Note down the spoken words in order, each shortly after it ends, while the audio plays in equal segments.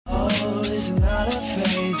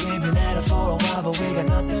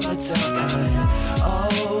time.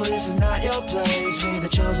 Oh, this is not your place. We the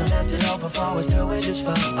chosen, left it open for us, do it just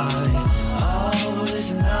fine. Oh,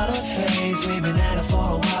 this is not a phase. We've been at it for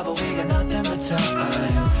a while, but we got nothing but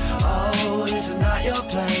time. Oh, this is not your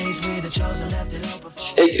place. We the chosen, left it open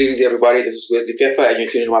for. Hey, greetings everybody. This is Wesley Pepper, and you're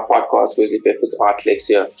tuning in to my podcast, Wesley Pepper's Art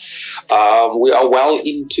Lexia. We are well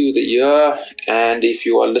into the year, and if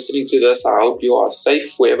you are listening to this, I hope you are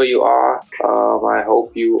safe wherever you are. I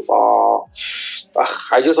hope you are.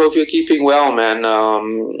 I just hope you're keeping well, man.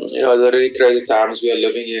 The really crazy times we are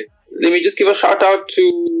living in. Let me just give a shout out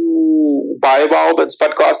to Biobulb and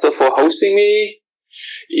Spudcaster for hosting me,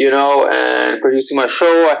 and producing my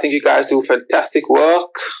show. I think you guys do fantastic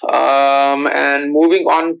work. And moving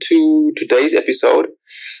on to today's episode.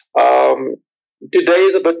 Today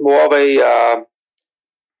is a bit more of a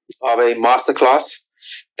masterclass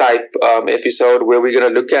type episode where we're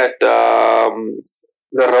going to look at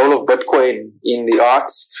the role of Bitcoin in the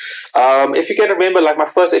arts. If you can remember, like my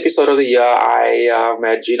first episode of the year, I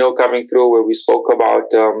had Gino coming through where we spoke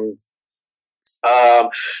about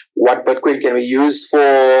what Bitcoin can be used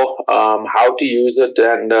for, how to use it,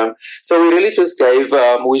 and so we really just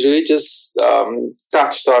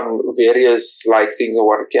touched on various things of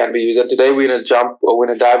what it can be used. And today we're gonna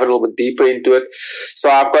dive a little bit deeper into it. So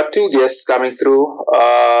I've got two guests coming through.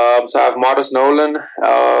 So I have Morris Nolan.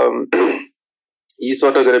 He's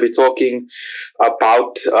sort of going to be talking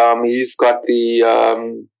about. He's got the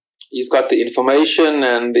information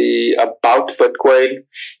and the about Bitcoin.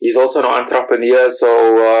 He's also an entrepreneur,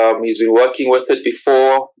 so he's been working with it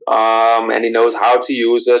before, and he knows how to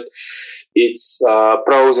use it, its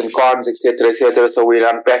pros and cons, etc., etc. So we're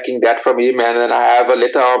unpacking that from him. And then I have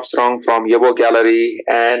Aletta Armstrong from Yebo Gallery,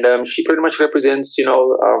 and she pretty much represents,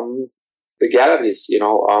 the galleries, the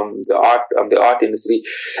art industry.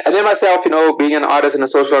 And then myself, being an artist and a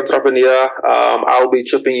social entrepreneur, I'll be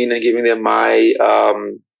chipping in and giving them my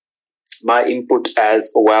input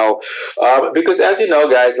as well. Because as you know,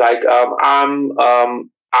 guys,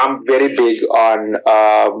 I'm very big on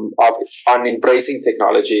embracing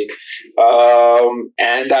technology.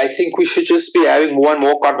 And I think we should just be having more and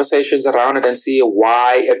more conversations around it and seeing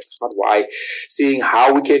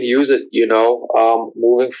how we can use it,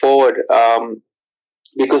 moving forward.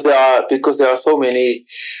 Because there are so many,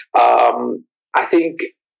 I think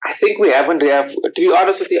we haven't really, to be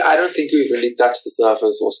honest with you, I don't think we've really touched the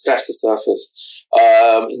surface or scratched the surface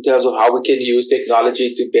in terms of how we can use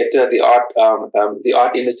technology to better the art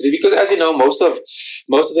industry. Because as you know, most of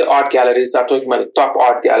the art galleries, I'm talking about the top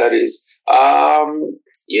art galleries,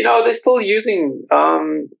 they're still using,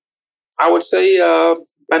 I would say,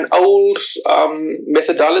 an old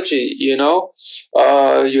methodology. You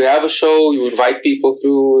have a show, you invite people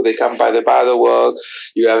through, they come by, they buy the work,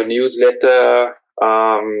 you have a newsletter.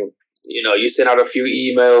 You send out a few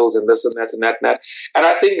emails and this and that and that and that. And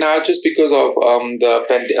I think now, just because of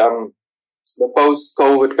the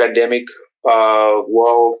post-COVID pandemic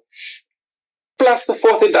world, plus the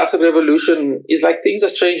fourth industrial revolution, is things are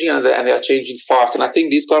changing and they are changing fast. And I think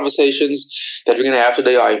these conversations that we're going to have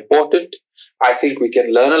today are important. I think we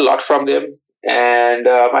can learn a lot from them, and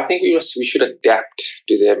I think we should adapt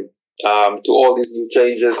to them. To all these new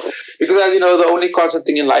changes, because as you know, the only constant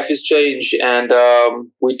thing in life is change, and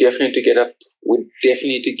we definitely need to get up. We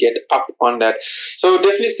definitely need to get up on that. So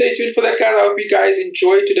definitely stay tuned for that, guys. I hope you guys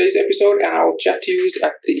enjoyed today's episode, and I will chat to you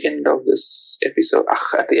at the end of this episode.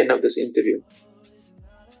 At the end of this interview.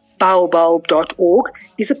 Biobulb.org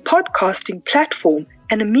is a podcasting platform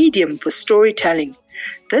and a medium for storytelling.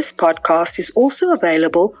 This podcast is also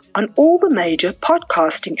available on all the major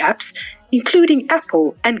podcasting apps, including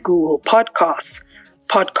Apple and Google Podcasts.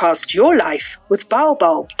 Podcast your life with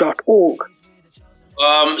Biobulb.org.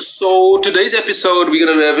 So today's episode, we're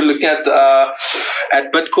going to have a look at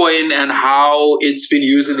Bitcoin and how it's been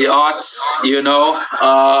used in the arts,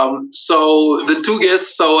 So the two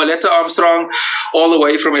guests, so Aletta Armstrong, all the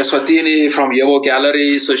way from Eswatini, from Yebo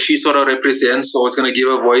Gallery. So she sort of represents, or is going to give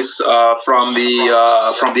a voice from the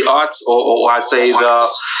arts, or I'd say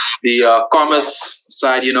the commerce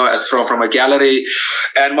side, as from a gallery.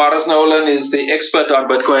 And Morris Nolan is the expert on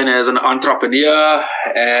Bitcoin as an entrepreneur,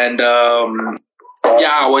 and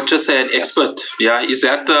I would just say an expert. Yeah, is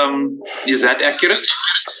that accurate?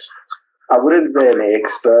 I wouldn't say an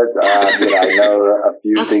expert. I know a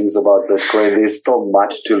few things about Bitcoin. There's still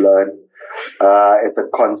much to learn. It's a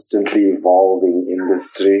constantly evolving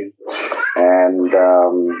industry, and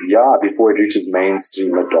before it reaches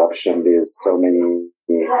mainstream adoption, there's so many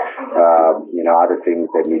other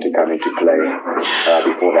things that need to come into play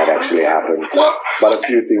before that actually happens. But a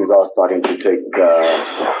few things are starting to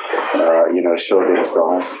show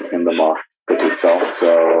themselves in the market itself.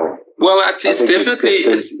 So Well, it's definitely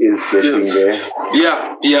acceptance is getting there.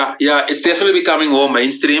 Yeah. It's definitely becoming more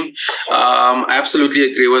mainstream. I absolutely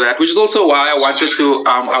agree with that. Which is also why I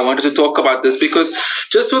wanted to talk about this, because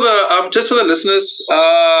just for the listeners,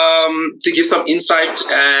 to give some insight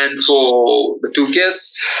and for the two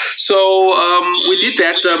guests. So we did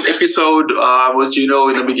that episode with Juno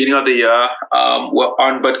in the beginning of the year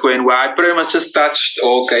on Bitcoin, where I pretty much just touched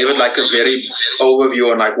or gave it like a very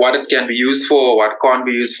overview on like what it can be used for, what can't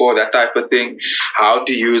be used for, that type of thing, how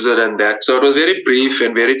to use it and that. So it was very brief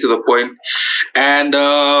and very to the point. And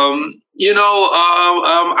I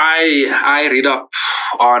read up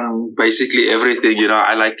on basically everything.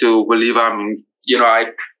 I like to believe I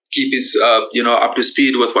keep up to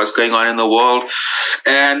speed with what's going on in the world.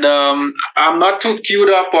 And I'm not too queued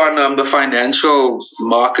up on the financial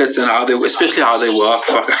markets and especially how they work.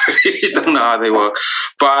 I really don't know how they work.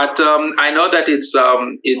 But I know that its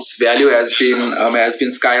value has been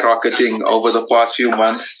skyrocketing over the past few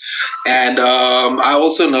months. And I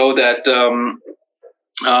also know that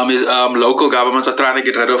local governments are trying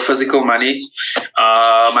to get rid of physical money.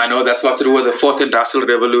 I know that's got to do with the fourth industrial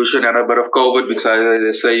revolution and a bit of COVID, because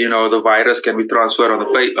they say, the virus can be transferred on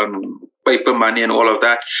paper money and all of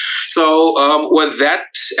that. So with that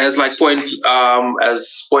as like point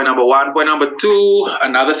number one. Point number two,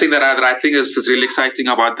 another thing that I think is really exciting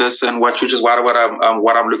about this, and which is what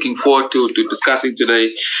I'm looking forward to discussing today,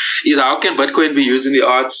 is how can Bitcoin be used in the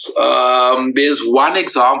arts. There's one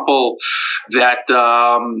example that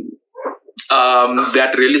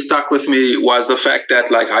that really stuck with me was the fact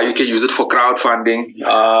that like how you can use it for crowdfunding,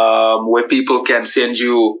 where people can send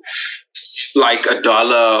you like $1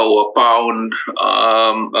 or a pound,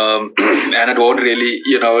 and it won't really,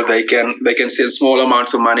 they can send small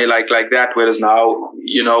amounts of money like that. Whereas now,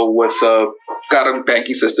 with the current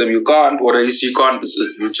banking system, you can't, or at least you can't.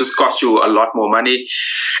 It just costs you a lot more money.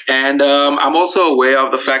 And I'm also aware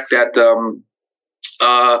of the fact that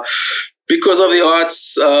because of the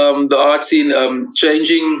arts scene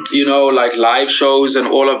changing, like live shows and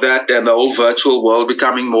all of that, and the whole virtual world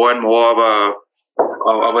becoming more and more of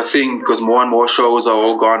a thing, because more and more shows are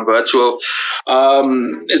all gone virtual.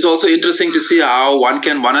 It's also interesting to see how one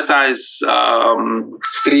can monetize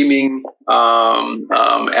streaming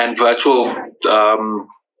and virtual,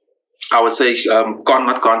 I would say,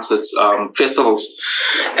 not concerts, festivals.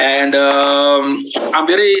 And I'm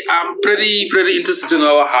pretty interested to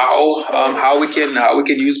know how we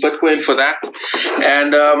can use Bitcoin for that.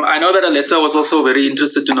 And I know that Aletta was also very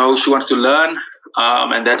interested to know. She wanted to learn.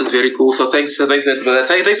 And that is very cool. So thanks for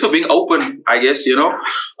being open, I guess,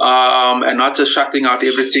 and not just shutting out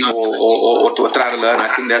everything or trying to learn. I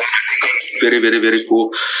think that's very, very, very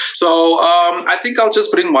cool. So I think I'll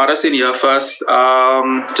just bring Maras in here first,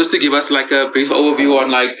 just to give us like a brief overview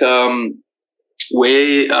on like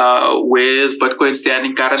where is Bitcoin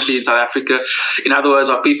standing currently in South Africa? In other words,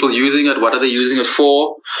 are people using it? What are they using it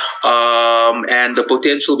for? And the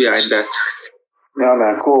potential behind that. Yeah,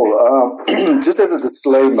 man, cool. Just as a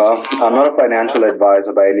disclaimer, I'm not a financial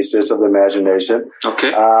advisor by any stretch of the imagination.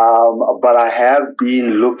 Okay. But I have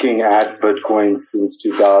been looking at Bitcoin since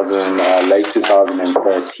late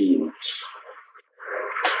 2013.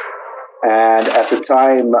 And at the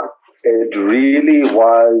time, it really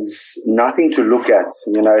was nothing to look at.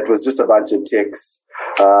 It was just a bunch of tech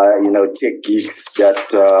geeks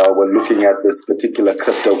that were looking at this particular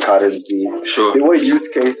cryptocurrency. Sure. There were use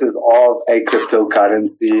cases of a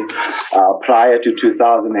cryptocurrency prior to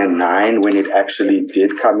 2009 when it actually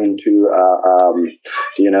did come into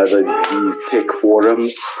these tech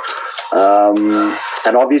forums.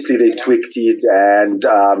 And obviously they tweaked it and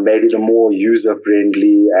made it more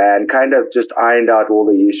user-friendly and kind of just ironed out all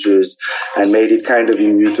the issues and made it kind of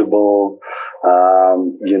immutable,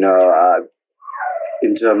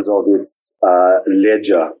 in terms of its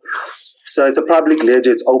ledger. So it's a public ledger,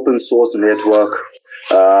 it's open source network.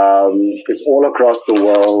 It's all across the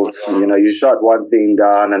world. You shut one thing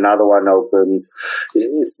down, another one opens.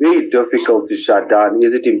 It's very difficult to shut down.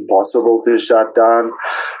 Is it impossible to shut down?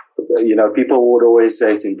 People would always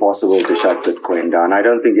say it's impossible to shut Bitcoin down. I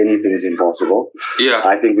don't think anything's impossible. Yeah.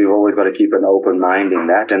 I think we've always got to keep an open mind in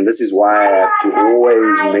that. And this is why I have to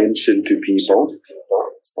always mention to people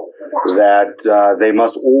that they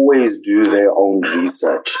must always do their own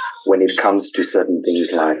research when it comes to certain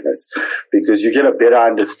things like this, because you get a better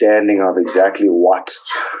understanding of exactly what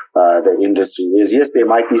the industry is. Yes, there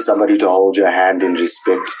might be somebody to hold your hand in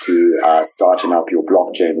respect to starting up your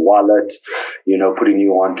blockchain wallet, putting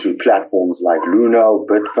you onto platforms like Luno,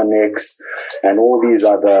 Bitfinex, and all these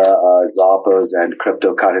other Zappos and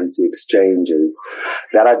cryptocurrency exchanges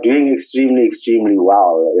that are doing extremely, extremely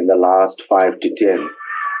well in the last 5 to 10.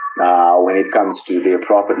 when it comes to their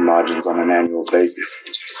profit margins on an annual basis.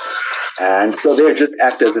 And so they just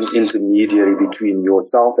act as an intermediary between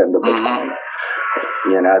yourself and the Bitcoin.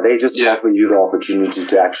 They just offer you the opportunity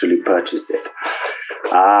to actually purchase it.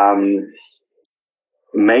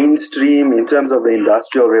 Mainstream, in terms of the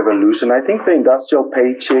Industrial Revolution, I think the industrial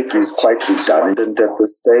paycheck is quite redundant at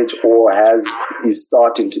this stage, or is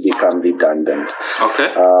starting to become redundant.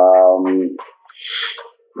 Okay.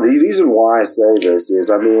 The reason why I say this is,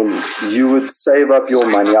 you would save up your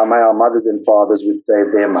money. Our mothers and fathers would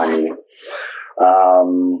save their money.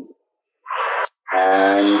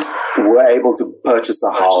 And were able to purchase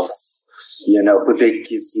a house, put their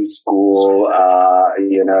kids through school,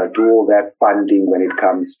 do all that funding when it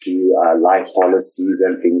comes to life policies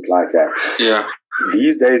and things like that. Yeah.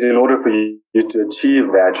 These days, in order for you to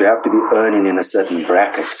achieve that, you have to be earning in a certain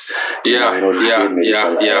bracket. In order to get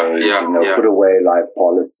medical aid, put away life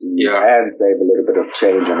policies and save a little bit of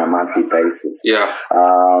change on a monthly basis. Yeah.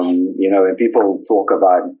 When people talk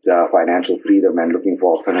about financial freedom and looking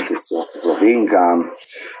for alternative sources of income,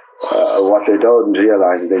 what they don't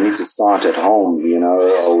realize is they need to start at home.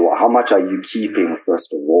 How much are you keeping,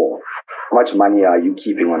 first of all? How much money are you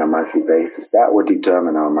keeping on a monthly basis? That would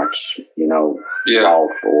determine how much,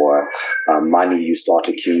 wealth or money you start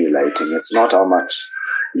accumulating. It's not how much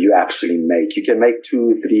you actually make. You can make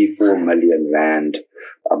 2, 3, 4 million rand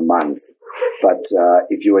a month, but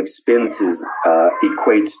if your expenses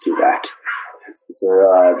equate to that,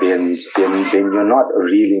 then you're not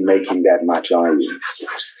really making that much, are you?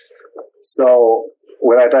 So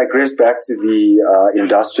when I digress back to the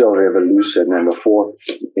Industrial Revolution and the fourth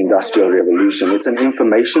Industrial Revolution, it's an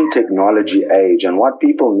information technology age. And what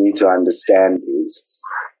people need to understand is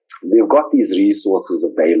they've got these resources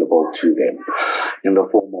available to them in the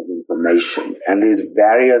form of information. And there's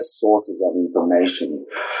various sources of information.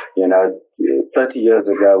 30 years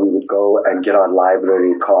ago, we would go and get our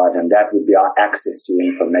library card, and that would be our access to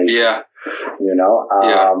information. Yeah.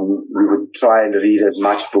 We would try and read as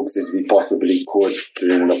much books as we possibly could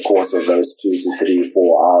during the course of those 2 to 3,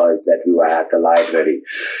 4 hours that we were at the library.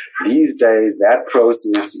 These days, that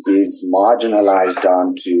process is marginalized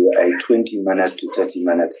down to a 20-minute to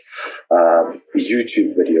 30-minute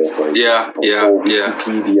YouTube video, for example, or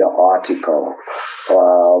Wikipedia article,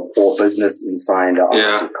 or Business Insider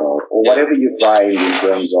article, or whatever you find in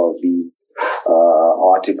terms of these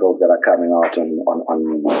articles that are coming out on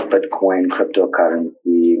Bitcoin,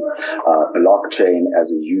 cryptocurrency, blockchain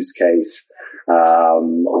as a use case,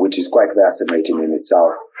 which is quite fascinating in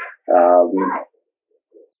itself.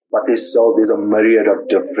 But there's a myriad of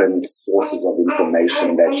different sources of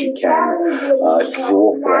information that you can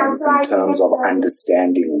draw from in terms of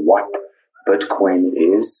understanding what Bitcoin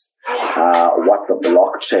is, what the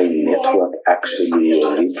blockchain network actually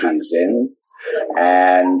represents,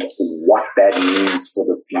 and what that means for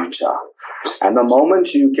the future. And the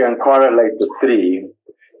moment you can correlate the three,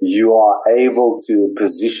 you are able to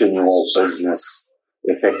position your business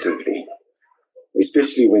effectively,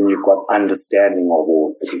 especially when you've got understanding of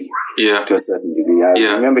all three to a certain degree.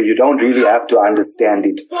 Remember, you don't really have to understand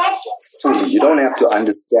it fully. You don't have to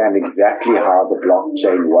understand exactly how the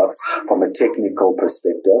blockchain works from a technical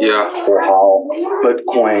perspective, or how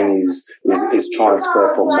Bitcoin is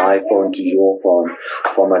transferred from my phone to your phone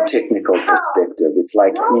from a technical perspective. It's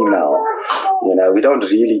like email. We don't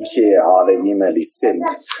really care how the email is sent.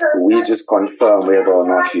 We just confirm whether or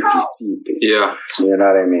not you've received it. You know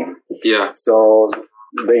what I mean? So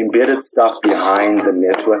the embedded stuff behind the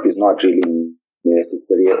network is not really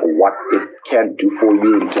necessary. What it can do for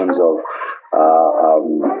you in terms of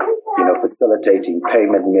facilitating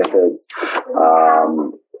payment methods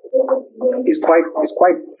is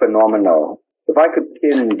quite phenomenal. If I could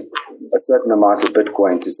send a certain amount of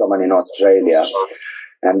Bitcoin to someone in Australia,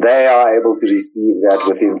 and they are able to receive that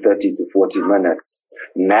within 30 to 40 minutes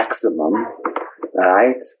maximum,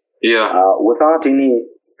 right? Without any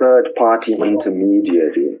third-party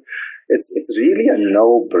intermediary, it's really a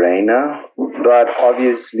no-brainer. But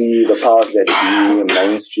obviously, the powers that be,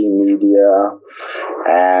 mainstream media,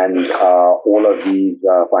 and all of these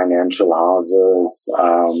financial houses,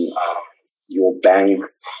 your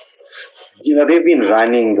banks, they've been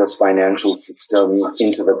running this financial system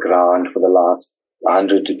into the ground for the last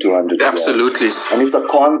 100 to 200 years. Absolutely. And it's a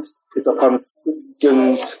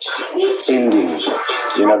consistent ending.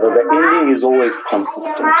 The ending is always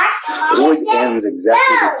consistent. It always ends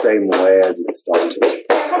exactly the same way as it started.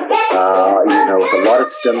 With a lot of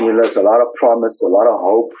stimulus, a lot of promise, a lot of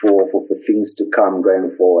hope for things to come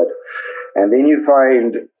going forward. And then you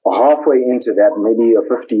find halfway into that, maybe a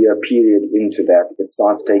 50-year period into that, it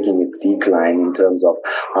starts taking its decline in terms of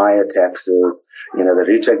higher taxes. You know, the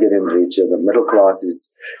rich are getting richer, the middle class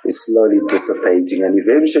is slowly dissipating, and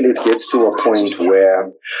eventually it gets to a point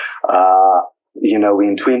where, you know,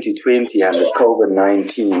 in 2020 and the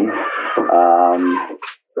COVID-19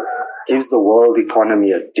 gives the world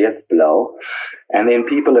economy a death blow, and then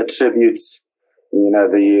people attribute, you know,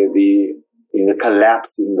 the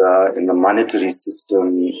collapse in the monetary system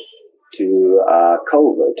to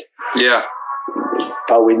COVID. Yeah.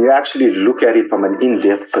 But when you actually look at it from an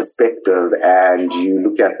in-depth perspective and you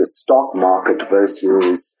look at the stock market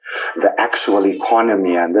versus the actual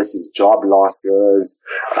economy, and this is job losses,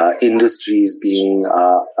 industries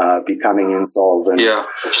becoming insolvent,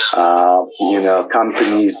 you know,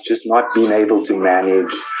 companies just not being able to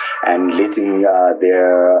manage and letting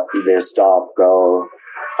their staff go.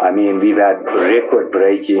 I mean, we've had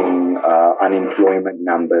record-breaking unemployment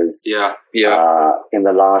numbers in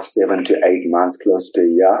the last 7 to 8 months, close to a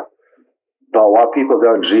year. But what people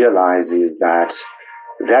don't realize is that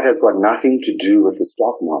has got nothing to do with the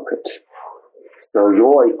stock market. So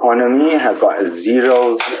your economy has got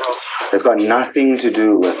nothing to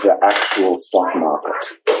do with the actual stock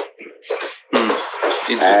market.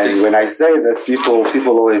 And when I say this, people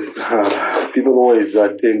always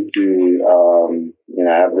tend to you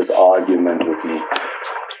know, have this argument with me,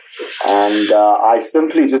 and I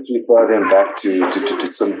simply just refer them back to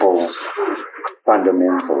simple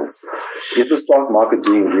fundamentals. Is the stock market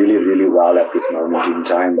doing really, really well at this moment in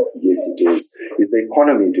time? Yes, it is. Is the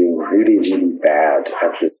economy doing really, really bad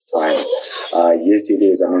at this time? Yes, it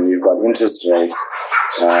is. I mean, we've got interest rates.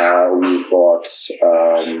 We've got,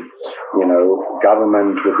 you know,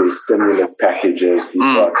 government with their stimulus packages.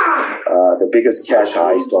 We've got the biggest cash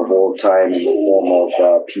heist of all time in the form of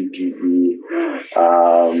PPE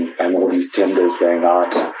and all these tenders going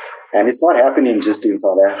out. And it's not happening just in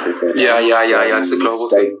South Africa. Yeah. It's a global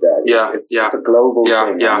thing. It's a global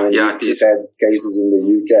thing. We've just had cases in the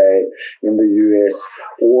UK, in the US,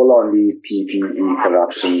 all on these PPE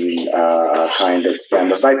corruption kind of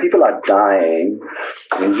scandals. Like, people are dying,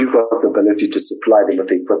 and you've got the ability to supply them with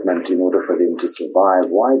equipment in order for them to survive.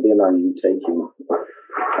 Why then are you taking,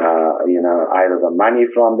 you know, either the money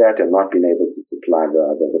from that and not being able to supply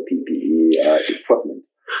the PPE equipment?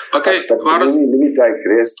 Okay, but let me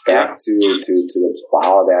digress back to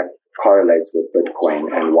how that correlates with Bitcoin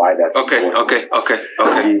and why that's important. Okay.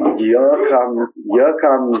 Here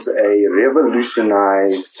comes a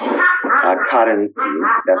revolutionized currency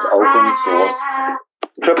that's open source.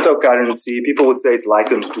 Cryptocurrency, people would say it's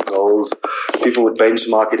likened to gold. People would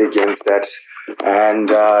benchmark it against that. And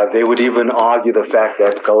they would even argue the fact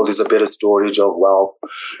that gold is a better storage of wealth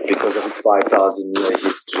because of its 5,000-year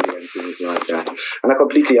history and things like that. And I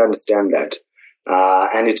completely understand that.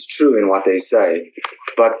 And it's true in what they say.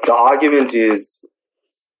 But the argument is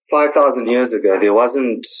 5,000 years ago, there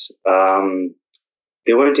weren't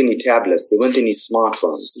any tablets. There weren't any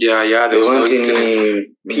smartphones. There weren't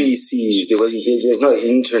any PCs. There's no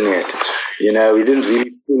internet. You know, we didn't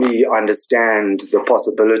really fully understand the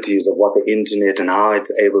possibilities of what the internet and how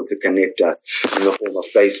it's able to connect us in the form of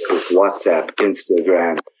Facebook, WhatsApp,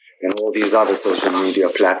 Instagram, and all these other social media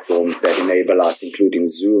platforms that enable us, including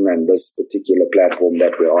Zoom and this particular platform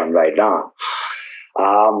that we're on right now.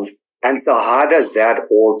 And so how does that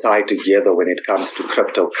all tie together when it comes to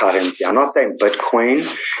cryptocurrency? I'm not saying Bitcoin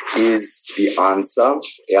is the answer.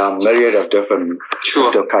 There are a myriad of different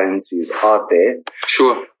cryptocurrencies out there.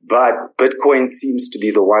 Sure. But Bitcoin seems to be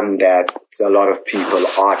the one that a lot of people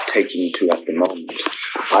are taking to at the moment.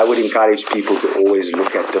 I would encourage people to always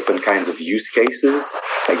look at different kinds of use cases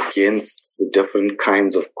against the different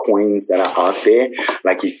kinds of coins that are out there.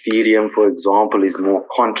 Like Ethereum, for example, is more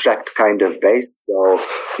contract kind of based. So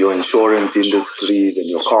your insurance industries and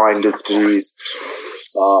your car industries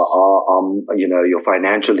you know, your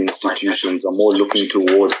financial institutions are more looking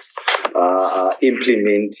towards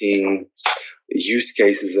implementing use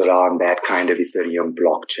cases around that kind of Ethereum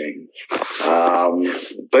blockchain.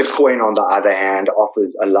 Bitcoin, on the other hand,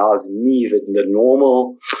 allows me, the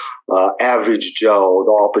normal average Joe,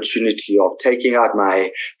 the opportunity of taking out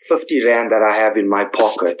my 50 Rand that I have in my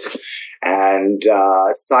pocket and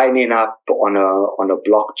signing up on a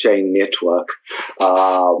blockchain network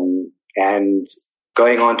and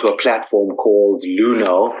going onto a platform called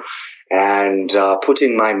Luno and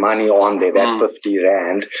putting my money on there, that 50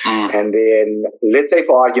 Rand. And then, let's say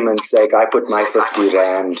for argument's sake, I put my 50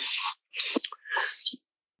 Rand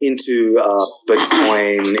into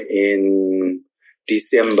Bitcoin in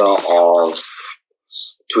December of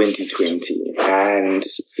 2020. And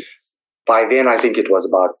by then I think it was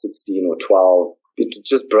about 16 or 12. It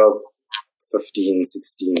just broke 15,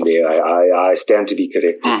 16 there. I stand to be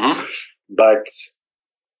corrected. Mm-hmm. But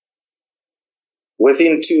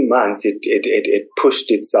within 2 months, it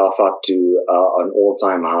pushed itself up to an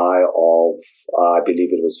all-time high of, I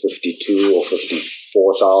believe it was 52 or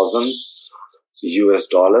 54,000 US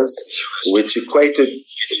dollars, which equated,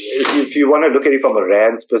 if you want to look at it from a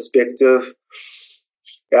Rand's perspective,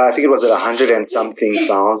 I think it was at 100 and something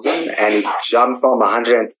thousand, and it jumped from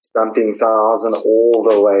 100 and something thousand all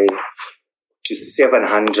the way to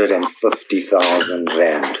 750,000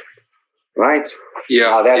 Rand. Right? Yeah.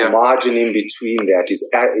 Now that margin in between that is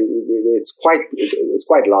it's quite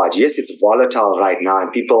large. Yes, it's volatile right now,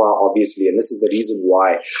 and people are obviously, and this is the reason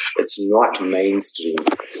why it's not mainstream.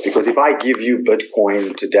 Because if I give you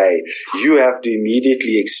Bitcoin today, you have to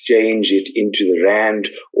immediately exchange it into the Rand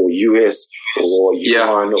or US or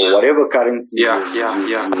yuan or whatever currency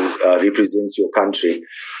represents your country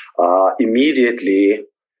immediately.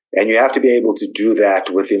 And you have to be able to do that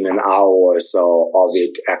within an hour or so of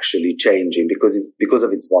it actually changing because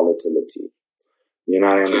of its volatility. You know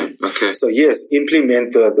what I mean? Okay. So yes,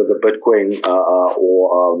 implement the Bitcoin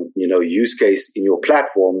or use case in your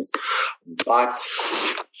platforms, but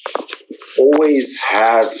always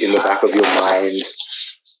have in the back of your mind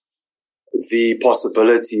the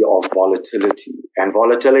possibility of volatility, and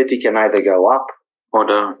volatility can either go up or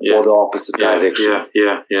the opposite direction.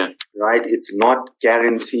 Yeah. Right? It's not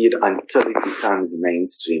guaranteed until it becomes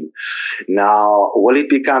mainstream. Now, will it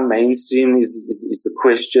become mainstream is the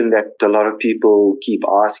question that a lot of people keep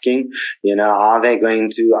asking. Are they going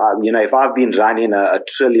to, if I've been running a $1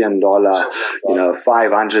 trillion,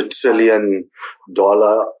 $500 trillion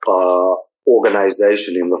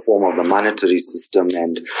organization in the form of the monetary system and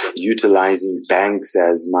utilizing banks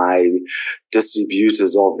as my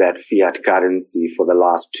distributors of that fiat currency for the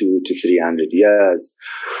last 200 to 300 years,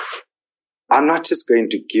 I'm not just going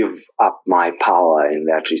to give up my power in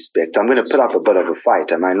that respect. I'm going to put up a bit of a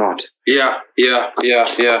fight, am I not? Yeah.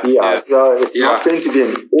 So it's not going to be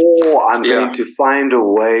an I'm going to find a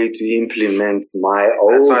way to implement my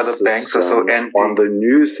old system banks are so on the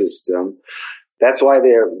new system. That's why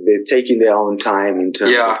they're taking their own time in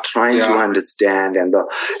terms of trying to understand. And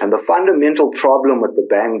the fundamental problem with the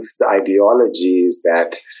bank's ideology is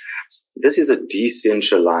that this is a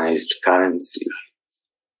decentralized currency.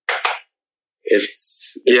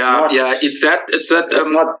 It's not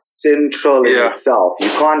central in itself. You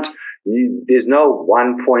can't. There's no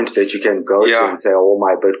one point that you can go to and say, "Oh,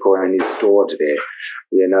 my Bitcoin is stored there."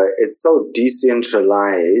 It's so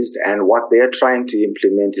decentralized, and what they're trying to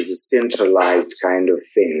implement is a centralized kind of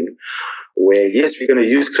thing where, yes, we're going to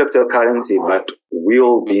use cryptocurrency, but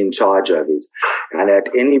we'll be in charge of it. And at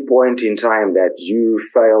any point in time that you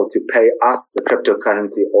fail to pay us the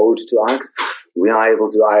cryptocurrency owed to us, we are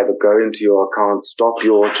able to either go into your account, stop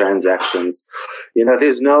your transactions.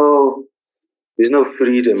 There's no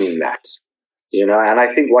freedom in that. And I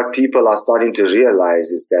think what people are starting to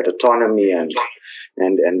realize is that autonomy and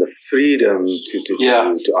the freedom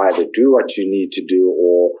to either do what you need to do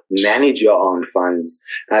or manage your own funds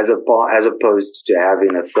as opposed to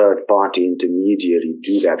having a third party intermediary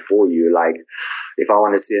do that for you. Like if I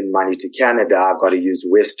want to send money to Canada, I've got to use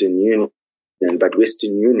Western Union. But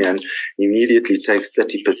Western Union immediately takes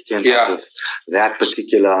 30% out of that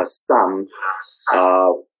particular sum,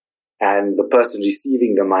 and the person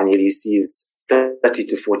receiving the money receives 30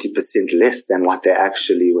 to 40% less than what they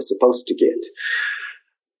actually were supposed to get.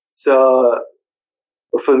 So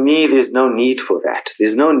for me, there's no need for that.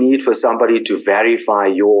 There's no need for somebody to verify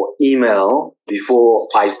your email before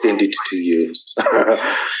I send it to you.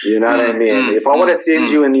 You know what I mean? If I want to send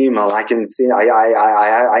you an email, I can send.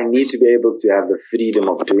 I need to be able to have the freedom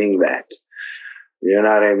of doing that. You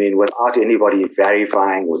know what I mean? Without anybody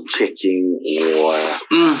verifying or checking or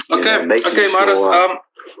making Marius, sure.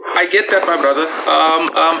 I get that, my brother.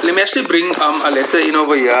 Let me actually bring a letter in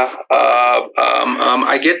over here.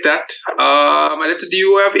 I get that. Aletta, do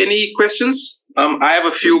you have any questions? I have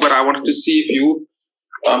a few, but I wanted to see if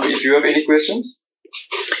you have any questions.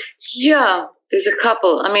 Yeah, there's a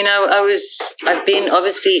couple. I mean, I've been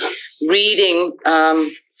obviously reading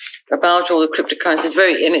about all the cryptocurrencies.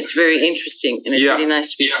 It's very interesting, and it's really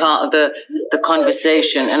nice to be part of the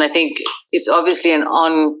conversation. And I think it's obviously an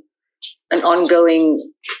ongoing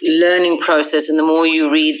learning process, and the more you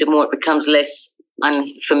read, the more it becomes less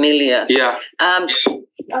unfamiliar. Yeah. But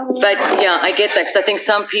I get that, because I think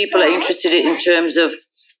some people are interested in terms of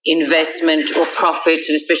investment or profit,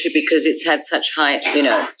 and especially because it's had such high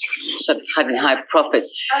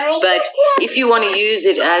profits. But if you want to use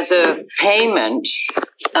it as a payment,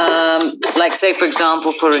 like say, for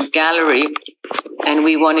example, for a gallery, and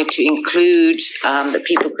we wanted to include that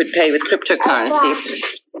people could pay with cryptocurrency,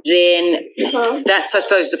 then that's, I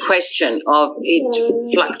suppose, the question of it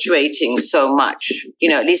fluctuating so much.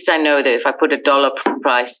 At least I know that if I put $1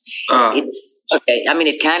 price, it's okay. I mean,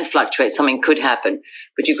 it can fluctuate. Something could happen,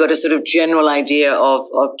 but you've got a sort of general idea of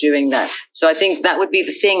doing that. So I think that would be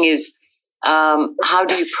the thing is, how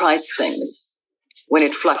do you price things when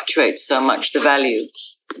it fluctuates so much, the value?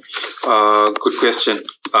 Good question.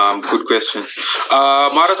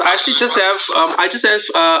 Maras, I actually just have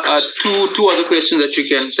two other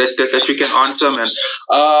questions that you can answer, man.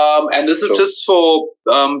 And this is just for.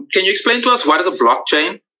 Can you explain to us what is a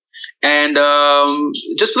blockchain? And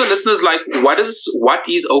just for the listeners, like what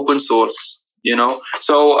is open source?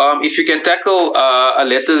 So if you can tackle a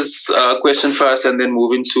letters question first, and then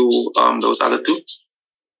move into those other two.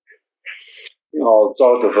 I'll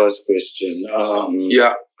start with the first question.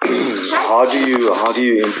 How do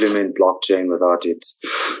you implement blockchain without it,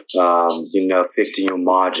 affecting your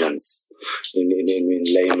margins in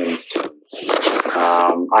layman's terms,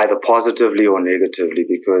 either positively or negatively?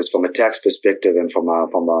 Because from a tax perspective and from a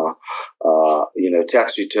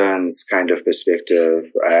tax returns kind of perspective,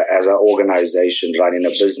 as an organization running a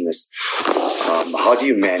business, how do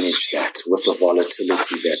you manage that with the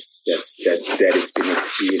volatility that it's been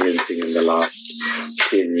experiencing in the last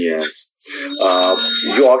 10 years?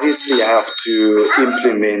 You obviously have to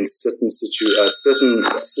implement certain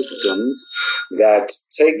systems that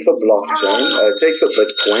take the blockchain, take the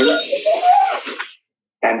Bitcoin,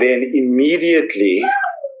 and then immediately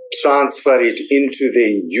transfer it into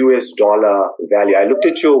the US dollar value. I looked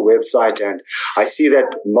at your website and I see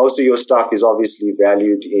that most of your stuff is obviously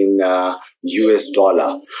valued in US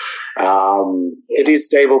dollar. It is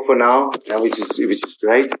stable for now, which is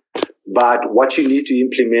great. But what you need to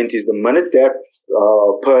implement is the minute that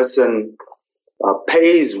person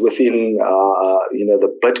pays within the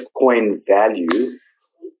Bitcoin value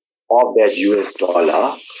of that US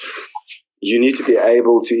dollar, you need to be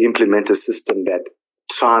able to implement a system that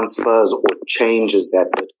transfers or changes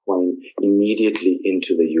that Bitcoin immediately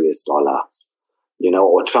into the US dollar,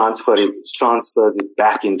 or transfers it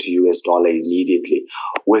back into US dollar immediately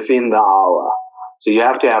within the hour. So you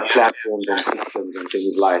have to have platforms and systems and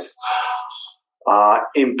things like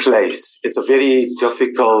in place. It's a very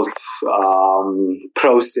difficult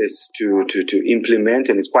process to implement,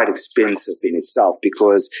 and it's quite expensive in itself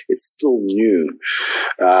because it's still new.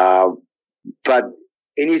 But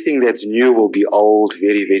anything that's new will be old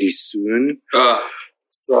very, very soon.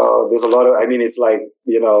 So there's a lot of, it's like,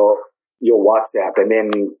 your WhatsApp, and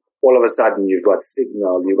then all of a sudden you've got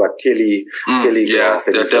Signal, you've got Telegraph.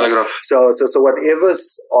 Telegraph. So whatever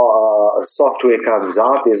software comes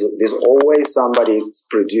out, there's always somebody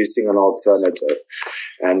producing an alternative.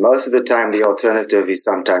 And most of the time the alternative is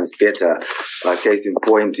sometimes better. Case in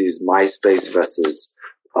point is MySpace versus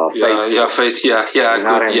Facebook.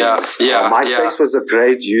 MySpace was a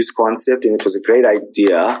great use concept and it was a great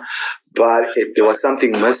idea, but there was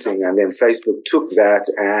something missing, and then Facebook took that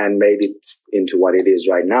and made it into what it is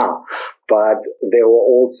right now. But they were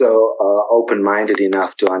also open-minded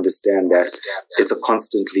enough to understand that it's a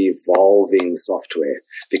constantly evolving software.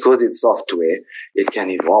 Because it's software, it can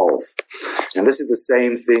evolve. And this is the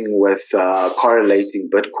same thing with correlating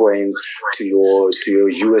Bitcoin to your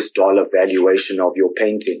US dollar valuation of your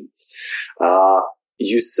painting.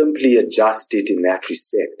 You simply adjust it in that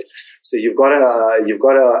respect. So you've got to,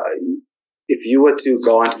 if you were to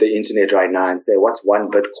go onto the internet right now and say, what's one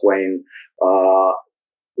Bitcoin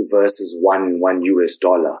versus one US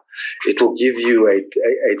dollar, it will give you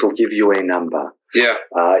a number. Yeah.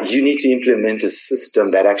 You need to implement a system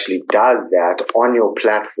that actually does that on your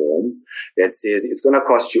platform, that says it's going to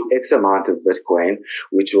cost you X amount of Bitcoin,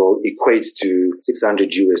 which will equate to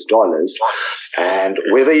 $600 US. And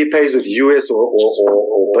whether he pays with US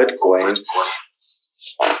or Bitcoin,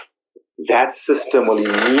 that system will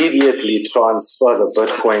immediately transfer the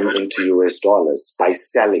Bitcoin into US dollars by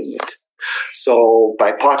selling it. So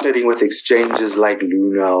by partnering with exchanges like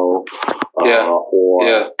Luno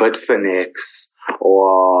or Bitfinex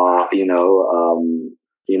or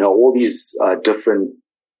all these different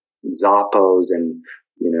Zappos and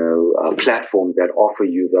platforms that offer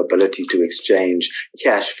you the ability to exchange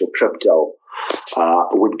cash for crypto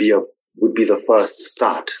would be the first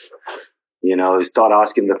start. Start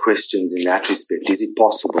asking the questions in that respect. Is it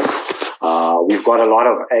possible? We've got a lot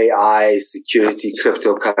of AI security,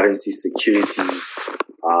 cryptocurrency security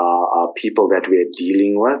people that we're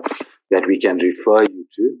dealing with that we can refer you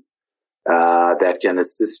to that can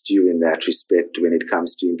assist you in that respect when it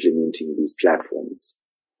comes to implementing these platforms.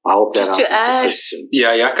 I hope that just answers to add, the question.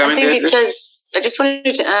 Come I think it does. I just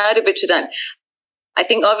wanted to add a bit to that. I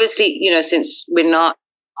think obviously, since we're not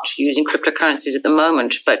using cryptocurrencies at the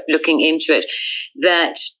moment, but looking into it,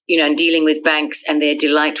 that, and dealing with banks and their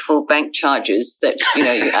delightful bank charges that, you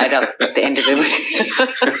add up at the end of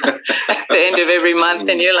every month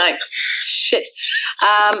and you're like, shit.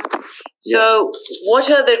 So what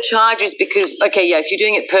are the charges? Because, if you're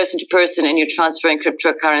doing it person to person and you're transferring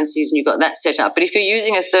cryptocurrencies and you've got that set up, but if you're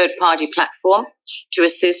using a third party platform to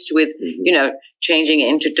assist with, changing it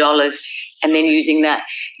into dollars, and then using that,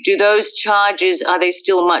 do those charges, are they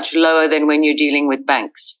still much lower than when you're dealing with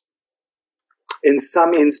banks? In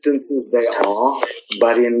some instances they are,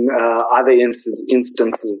 but in other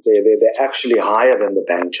instances they're actually higher than the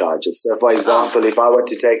bank charges. So, for example, if I were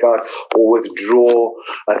to take out or withdraw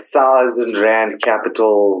 1,000 Rand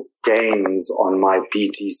capital gains on my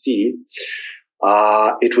BTC,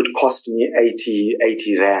 it would cost me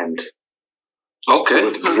 80 Rand to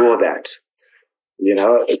withdraw that.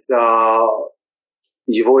 So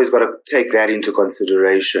you've always got to take that into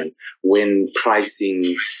consideration when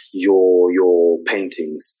pricing your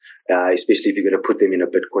paintings, especially if you're going to put them in a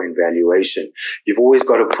Bitcoin valuation. You've always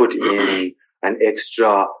got to put in an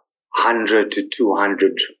extra 100 to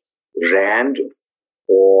 200 Rand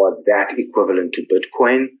or that equivalent to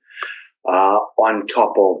Bitcoin on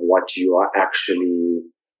top of what you are actually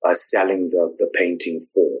selling the painting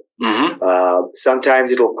for. Mm-hmm.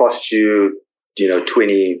 Sometimes it'll cost you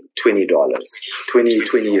 $20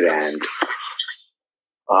 Rand.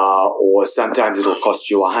 Or sometimes it'll cost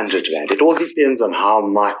you 100 Rand. It all depends on how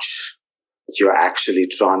much you're actually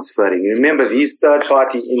transferring. Remember, these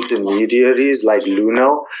third-party intermediaries like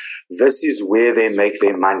Luno, this is where they make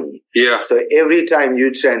their money. Yeah. So every time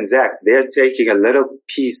you transact, they're taking a little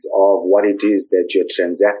piece of what it is that you're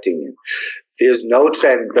transacting in. There's no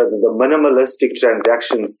the minimalistic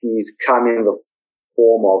transaction fees come in the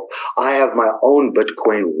form of, I have my own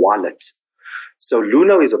Bitcoin wallet. So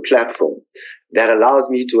Luno is a platform that allows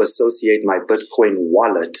me to associate my Bitcoin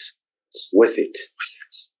wallet with it,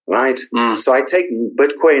 right? So I take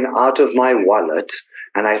Bitcoin out of my wallet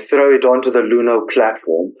and I throw it onto the Luno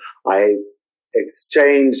platform. I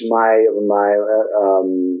exchange my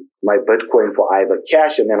Bitcoin for either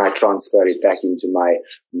cash, and then I transfer it back into my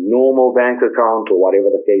normal bank account or whatever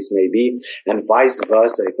the case may be, and vice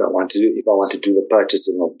versa if I want to do the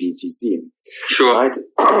purchasing of BTC. Sure. Right?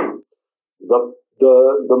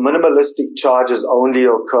 The minimalistic charges only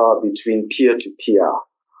occur between peer-to-peer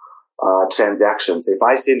transactions. If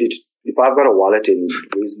I've got a wallet and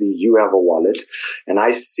Wesley, you have a wallet, and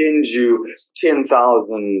I send you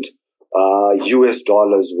 10,000 US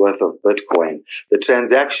dollars worth of Bitcoin, the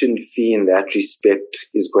transaction fee in that respect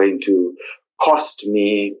is going to cost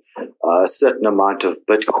me a certain amount of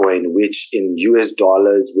Bitcoin, which in US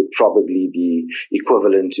dollars would probably be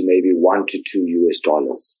equivalent to maybe $1 to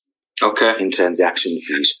 $2 in transaction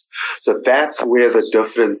fees. So that's where the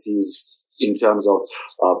difference is in terms of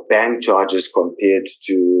bank charges compared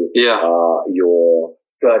to your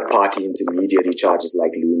third-party intermediary charges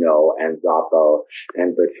like Luno and Xapo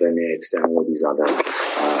and Bitfinex and all these other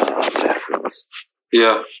platforms.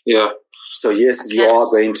 Yeah. So yes, you are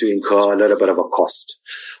going to incur a little bit of a cost.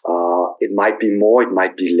 It might be more, it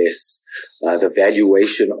might be less. The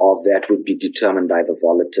valuation of that would be determined by the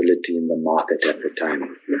volatility in the market at the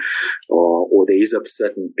time. Or there is a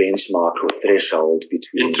certain benchmark or threshold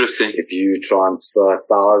between, if you transfer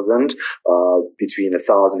 1,000, between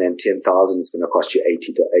 1,000 and 10,000, it's going to cost you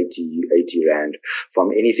 80 Rand.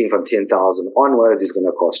 From anything from 10,000 onwards, it's going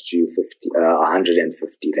to cost you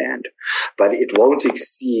 150 Rand. But it won't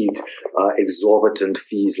exceed exorbitant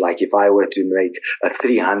fees. Like if I were to make a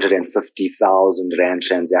 350,000 Rand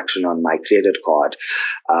transaction on my credit card,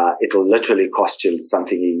 it'll literally cost you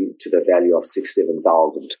something to the value of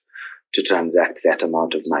 6,000-7,000 to transact that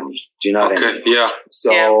amount of money. Do you know what I mean? Yeah.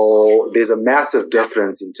 So there's a massive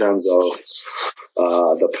difference in terms of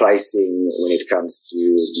the pricing when it comes to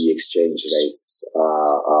the exchange rates,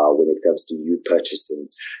 when it comes to you purchasing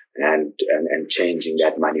and changing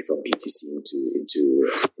that money from BTC into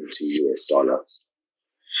US dollars.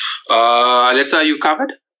 Aletta, are you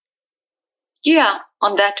covered? Yeah,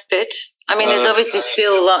 on that bit. I mean, there's obviously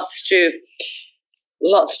still lots to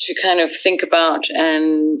kind of think about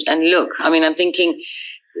and look. I mean, I'm thinking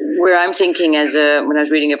when I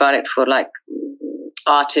was reading about it for like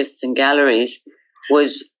artists and galleries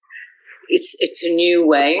was it's a new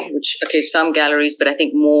way, which, some galleries, but I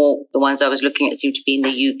think more the ones I was looking at seem to be in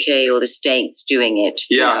the UK or the States doing it.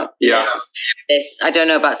 Yeah. Yes. I don't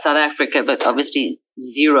know about South Africa, but obviously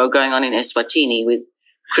zero going on in Eswatini with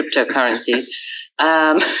cryptocurrencies.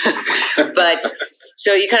 But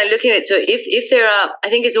So you're kind of looking at it. So if there are, I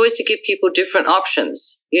think it's always to give people different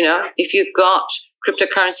options. You know, if you've got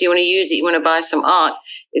cryptocurrency, you want to use it, you want to buy some art,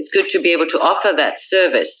 it's good to be able to offer that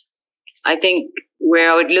service. I think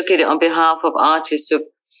where I would look at it on behalf of artists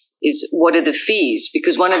is what are the fees?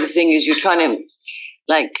 Because one of the things is you're trying to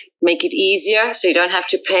like make it easier so you don't have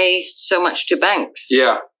to pay so much to banks.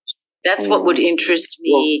 Yeah. That's what would interest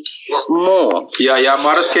me more. Yeah.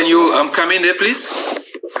 Maurice, can you come in there, please?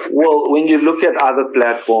 Well, when you look at other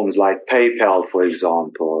platforms like PayPal, for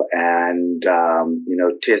example, and,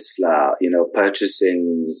 Tesla,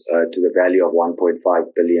 purchasing to the value of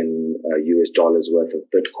 $1.5 billion US dollars worth of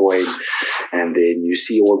Bitcoin. And then you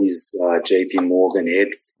see all these JP Morgan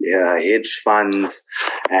hedge funds.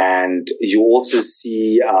 And you also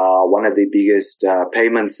see one of the biggest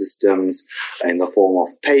payment systems in the form of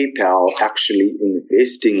PayPal actually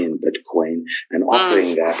investing in Bitcoin and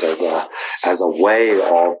offering that as a way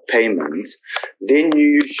of payment. Then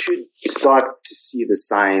you should start to see the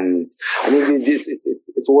signs. I mean,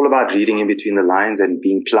 it's all about reading in between the lines and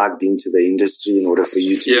being plugged into the industry in order for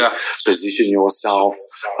you to position yourself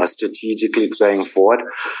strategically going forward.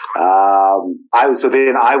 I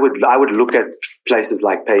would look at places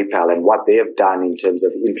like PayPal and what they have done in terms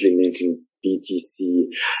of implementing BTC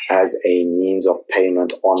as a means of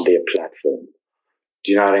payment on their platform.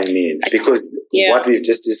 Do you know what I mean? Because what we've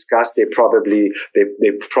just discussed, they probably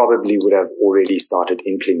would have already started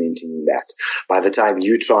implementing that. By the time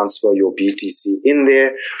you transfer your BTC in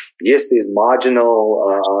there, yes, there's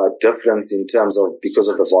marginal difference in terms of because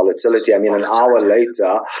of the volatility. I mean, an hour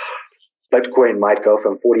later, Bitcoin might go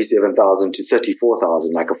from 47,000 to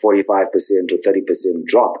 34,000, like a 45% or 30%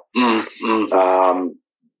 drop.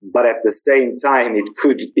 But at the same time, it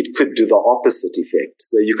could do the opposite effect.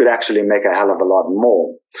 So you could actually make a hell of a lot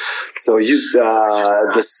more. So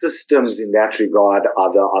the systems in that regard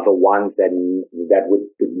are the ones that would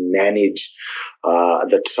manage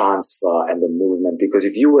the transfer and the movement. Because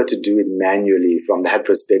if you were to do it manually from that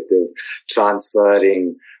perspective,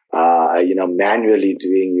 transferring, manually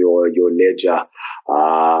doing your ledger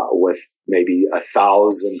with maybe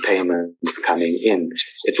 1,000 payments coming in,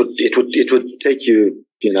 it would take you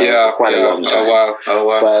quite a long time. Oh,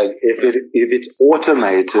 wow. But if it's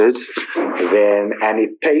automated, then, and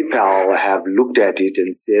if PayPal have looked at it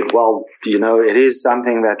and said, well, it is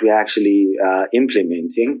something that we're actually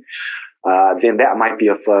implementing, then that might be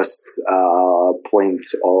a first point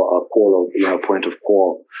or a call, point of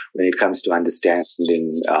call when it comes to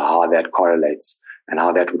understanding how that correlates and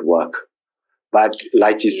how that would work. But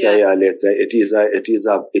like you say, let's say it is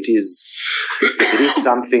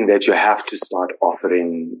something that you have to start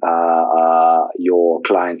offering your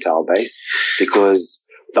clientele base, because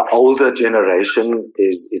the older generation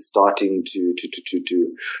is starting to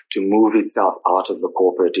move itself out of the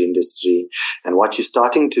corporate industry, and what you're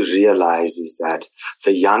starting to realize is that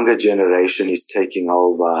the younger generation is taking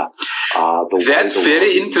over That's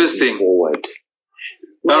very interesting. Forward.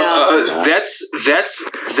 That's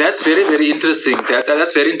very, very interesting.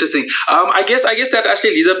 That's very interesting. I guess that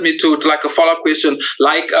actually leads up me to like a follow-up question.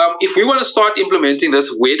 Like, if we want to start implementing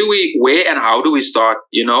this, where and how do we start?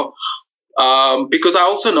 Because I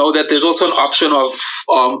also know that there's also an option of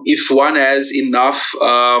if one has enough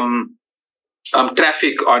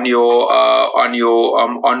traffic on your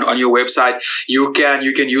website, you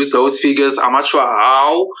can use those figures. I'm not sure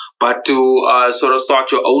how, but to sort of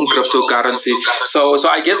start your own cryptocurrency. So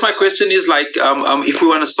I guess my question is like, if we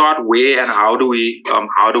want to start, where and how do we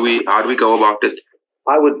go about it?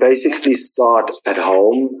 I would basically start at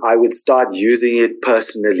home. I would start using it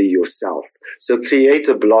personally yourself. So create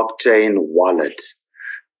a blockchain wallet.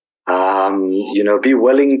 Be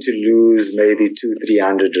willing to lose maybe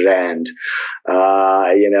 200-300 rand.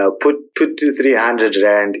 Put 200-300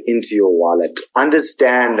 rand into your wallet.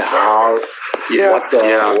 Understand what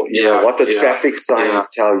the traffic signs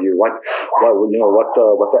tell you. What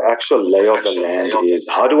the actual lay of the land is.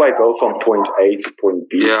 How do I go from point A to point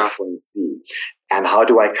B to point C? And how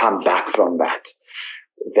do I come back from that?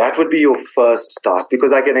 That would be your first task,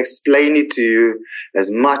 because I can explain it to you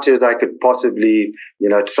as much as I could possibly,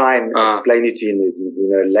 try and explain it to you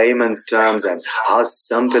in layman's terms and how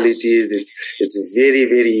simple it is. It's very,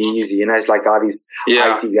 very easy. It's like how these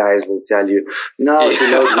IT guys will tell you, to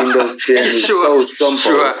load Windows 10 is so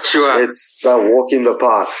simple. Sure. It's a walk in the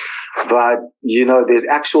park. But, there's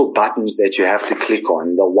actual buttons that you have to click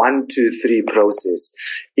on. The 1, 2, 3 process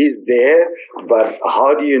is there, but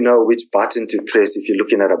how do you know which button to press if you're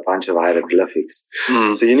looking at a bunch of hieroglyphics?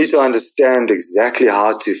 So you need to understand exactly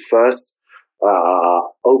how to first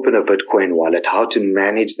open a Bitcoin wallet, how to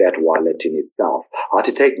manage that wallet in itself, how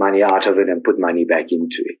to take money out of it and put money back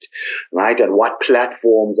into it, right? And what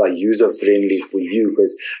platforms are user friendly for you?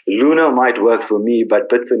 Because Luna might work for me, but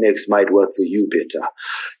Bitfinex might work for you better,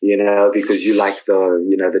 because you like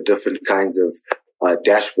the different kinds of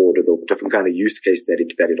dashboard or the different kind of use case that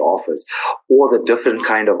it offers, or the different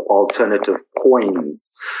kind of alternative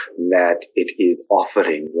coins that it is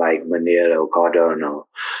offering, like Monero, Cardano,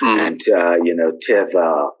 and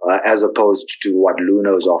Tether, as opposed to what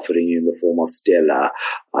Luna is offering you in the form of Stellar,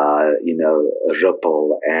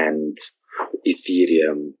 Ripple, and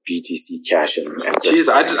Ethereum, BTC Cash, and jeez,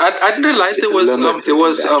 I didn't realize there was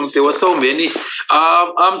so many.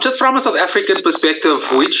 Just from a South African perspective,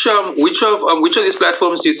 which of these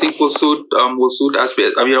platforms do you think will suit us?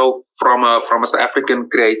 From a South African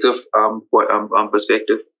creative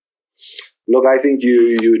perspective. Look, I think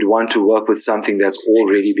you'd want to work with something that's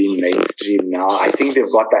already been mainstream now. I think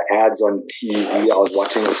they've got the ads on TV. I was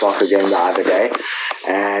watching the soccer game the other day,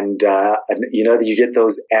 and you get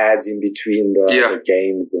those ads in between the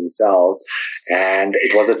games themselves. And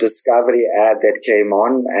it was a Discovery ad that came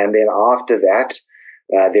on, and then after that,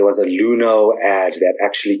 there was a Luno ad that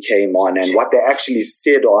actually came on, and what they actually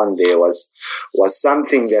said on there was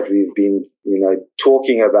something that we've been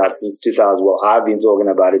talking about since 2000. Well, I've been talking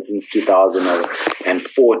about it since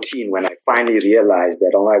 2014, when I finally realized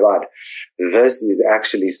that, oh my God, this is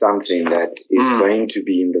actually something that is going to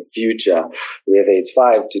be in the future, whether it's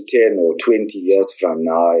 5 to 10 or 20 years from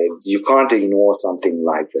now. You can't ignore something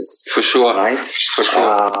like this. For sure. Right? For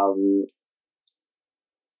sure.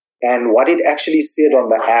 And what it actually said on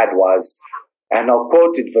the ad was, and I'll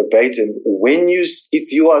quote it verbatim,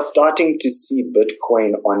 if you are starting to see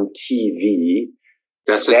Bitcoin on TV,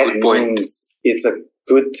 that's a good point. Means it's a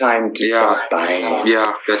good time to start buying it.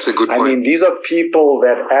 Yeah, that's a good point. I mean, these are people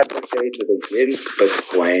that advocated against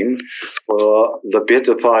Bitcoin for the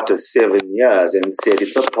better part of 7 years and said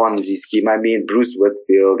it's a Ponzi scheme. I mean, Bruce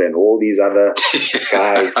Whitfield and all these other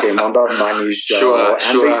guys came on the Money Show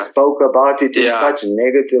they spoke about it in such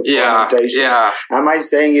negative connotation. Yeah. Am I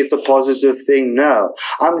saying it's a positive thing? No.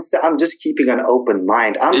 I'm just keeping an open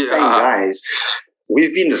mind. I'm saying, guys,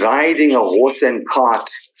 we've been riding a horse and cart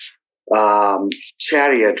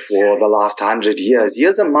chariot for the last 100 years.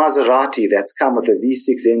 Here's a Maserati that's come with a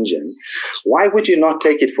V6 engine. Why would you not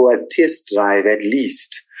take it for a test drive at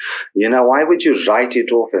least? Why would you write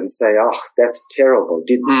it off and say, oh, that's terrible?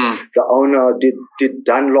 Did the owner, did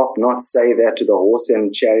Dunlop not say that to the horse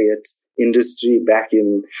and chariot industry back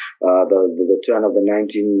in the turn of the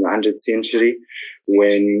 1900th century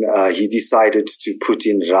when he decided to put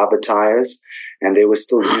in rubber tires and they were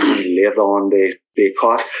still using leather on their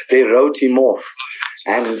carts? They wrote him off,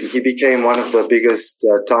 and he became one of the biggest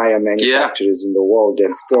tire manufacturers in the world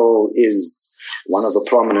and still is one of the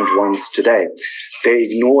prominent ones today. They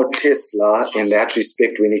ignored Tesla in that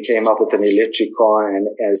respect when he came up with an electric car and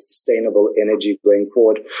sustainable energy going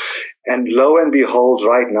forward. And lo and behold,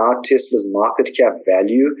 right now, Tesla's market cap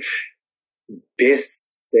value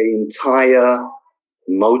bests the entire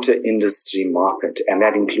motor industry market, and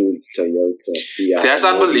that includes Toyota, Fiat. That's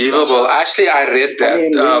unbelievable. Actually, I read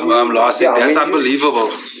that last year. That's unbelievable.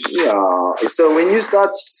 Yeah. So when you start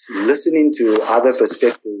listening to other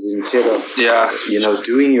perspectives instead of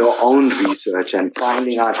doing your own research and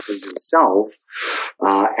finding out for yourself,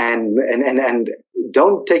 and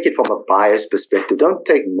don't take it from a biased perspective. Don't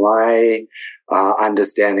take my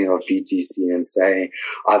understanding of BTC and say,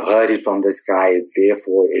 I've heard it from this guy,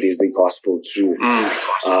 therefore it is the gospel truth.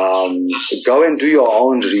 Go and do your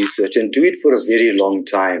own research and do it for a very long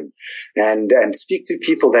time. And speak to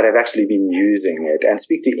people that have actually been using it, and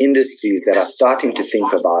speak to industries that are starting to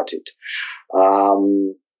think about it.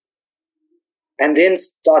 And then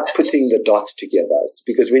start putting the dots together.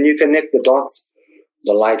 Because when you connect the dots,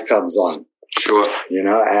 the light comes on. Sure.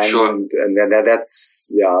 And then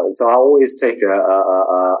that's, so I always take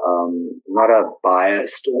not a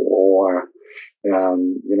biased or, I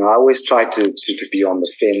always try to be on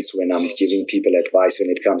the fence when I'm giving people advice when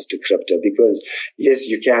it comes to crypto, because yes,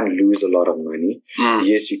 you can lose a lot of money.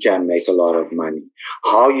 Yes, you can make a lot of money.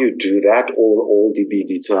 How you do that all to be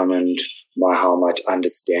determined by how much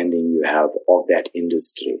understanding you have of that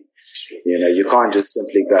industry. You can't just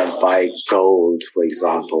simply go and buy gold, for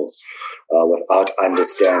example, without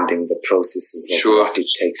understanding the processes of what it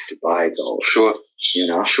takes to buy gold. Sure.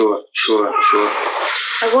 Sure.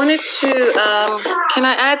 I wanted to, can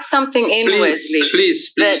I add something in, Wesley?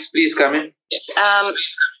 Please come in.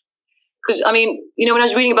 Because, when I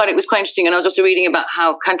was reading about it, it was quite interesting. And I was also reading about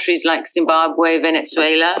how countries like Zimbabwe,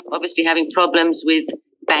 Venezuela, obviously having problems with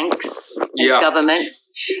banks and governments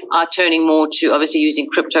are turning more to obviously using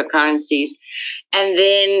cryptocurrencies. And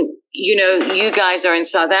then, you guys are in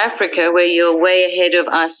South Africa where you're way ahead of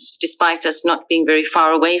us, despite us not being very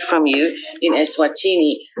far away from you in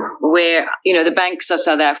Eswatini, where, the banks are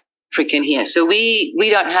South African here. So we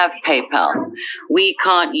don't have PayPal. We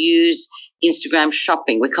can't use Instagram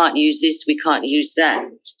shopping. We can't use this. We can't use that.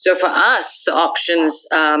 So for us, the options,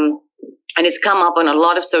 and it's come up on a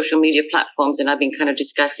lot of social media platforms, and I've been kind of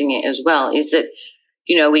discussing it as well, is that,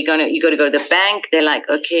 you got to go to the bank. They're like,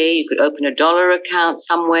 okay, you could open a dollar account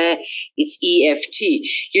somewhere. It's EFT,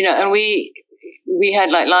 and we had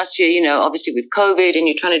like last year, obviously with COVID, and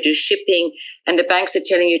you're trying to do shipping, and the banks are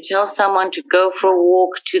telling you, tell someone to go for a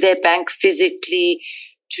walk to their bank physically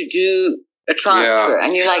to do a transfer.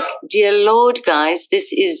 And you're like, dear Lord, guys,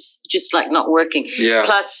 this is just like not working.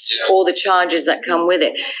 Plus all the charges that come with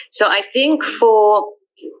it. So I think for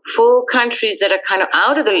countries that are kind of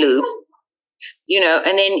out of the loop,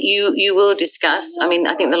 and then you will discuss. I mean,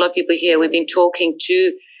 I think a lot of people here, we've been talking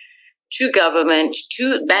to government,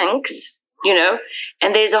 to banks,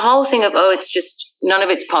 and there's a whole thing of, it's just none of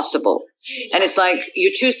it's possible. And it's like,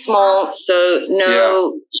 you're too small. So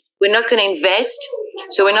no, we're not going to invest.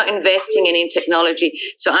 So we're not investing in technology.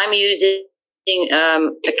 So I'm using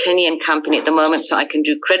a Kenyan company at the moment so I can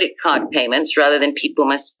do credit card payments rather than people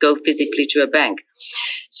must go physically to a bank.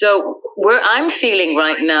 So where I'm feeling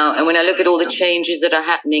right now, and when I look at all the changes that are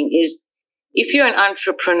happening, is if you're an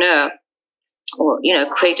entrepreneur or,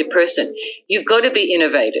 creative person, you've got to be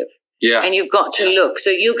innovative. And you've got to look. So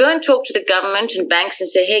you go and talk to the government and banks and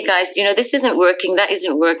say, hey, guys, this isn't working. That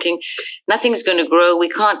isn't working. Nothing's going to grow. We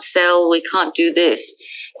can't sell. We can't do this.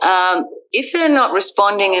 If they're not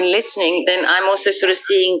responding and listening, then I'm also sort of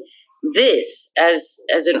seeing this as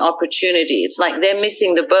an opportunity. It's like they're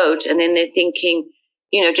missing the boat, and then they're thinking,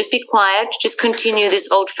 just be quiet. Just continue this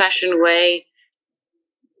old-fashioned way.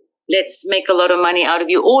 Let's make a lot of money out of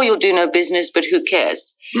you, or you'll do no business, but who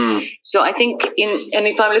cares? So I think and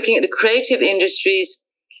if I'm looking at the creative industries,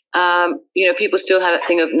 people still have that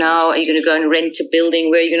thing of, now are you going to go and rent a building?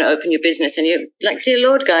 Where are you going to open your business? And you're like, dear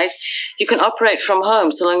Lord, guys, you can operate from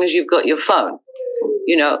home so long as you've got your phone,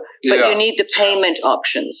 but you need the payment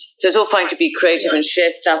options. So it's all fine to be creative and share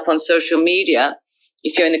stuff on social media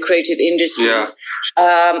if you're in the creative industries.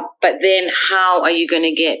 But then how are you going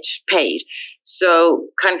to get paid? So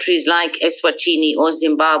countries like Eswatini or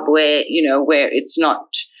Zimbabwe, where it's not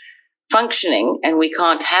functioning and we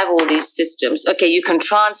can't have all these systems. Okay, you can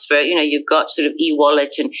transfer, you've got sort of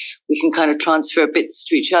e-wallet and we can kind of transfer bits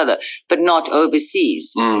to each other, but not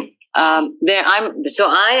overseas. So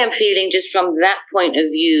I am feeling just from that point of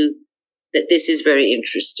view that this is very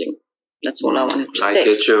interesting. That's all I wanted to say. I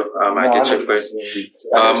get you. I get your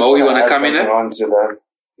point. Mo, you want to come in there?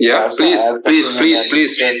 Yeah, please. And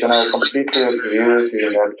I completely agree with you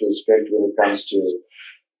in that respect when it comes to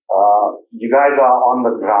you guys are on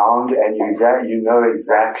the ground and you know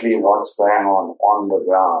exactly what's going on the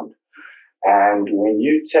ground. And when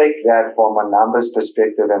you take that from a numbers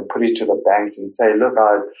perspective and put it to the banks and say, look,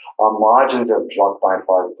 our margins have dropped by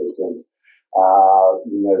 5%,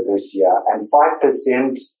 this year, and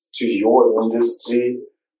 5% to your industry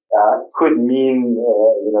could mean,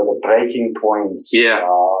 the breaking point,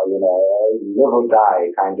 live or die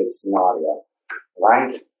kind of scenario,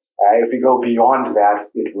 right? If we go beyond that,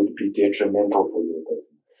 it would be detrimental for your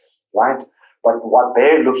business, right? But what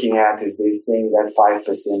they're looking at is they're saying that 5%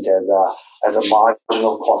 as a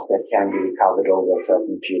marginal cost that can be recovered over a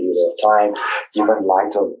certain period of time, given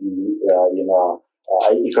light of the,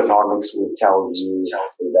 economics will tell you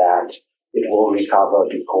that it will recover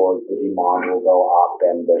because the demand will go up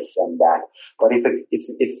and this and that. But if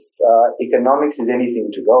economics is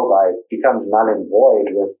anything to go by, it becomes null and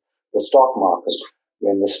void with the stock market.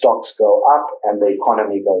 When the stocks go up and the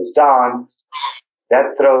economy goes down,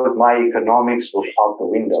 that throws my economics out the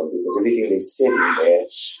window because everything they said in there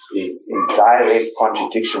is in direct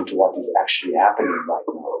contradiction to what is actually happening right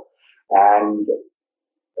now. And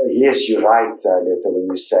yes, you're right, Letta, when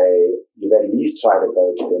you say you at least try to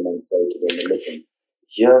go to them and say to them, listen,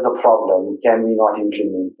 here's a problem. Can we not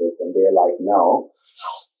implement this? And they're like, no.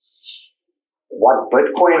 What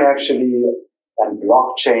Bitcoin actually and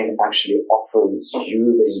blockchain actually offers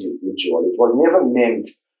you, the individual, it was never meant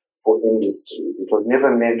for industries. It was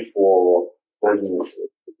never meant for businesses.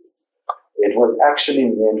 It was actually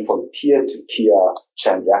meant for peer-to-peer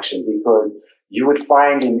transaction because you would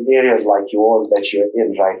find in areas like yours that you're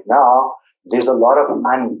in right now, there's a lot of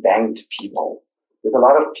unbanked people. There's a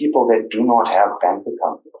lot of people that do not have bank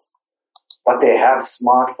accounts. but they have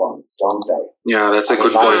smartphones, don't they? Yeah, that's a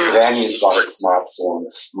good my point. Granny's got a smartphone.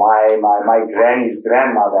 My granny's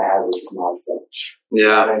grandmother has a smartphone.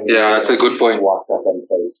 Yeah, that's a good point. WhatsApp and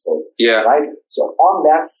Facebook. Yeah. Right? So on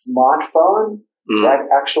that smartphone, that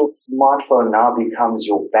actual smartphone now becomes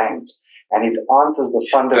your bank. And it answers the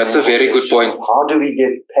fundamental That's a very good point. How do we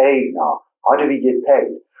get paid now? How do we get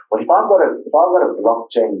paid? Well, if I've got a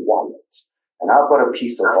blockchain wallet and I've got a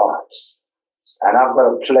piece of art and I've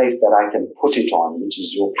got a place that I can put it on, which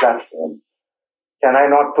is your platform, can I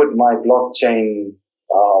not put my blockchain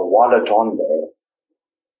wallet on there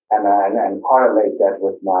and correlate that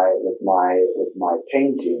with my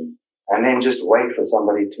painting, and then just wait for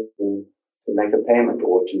somebody to make a payment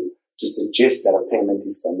or to suggest that a payment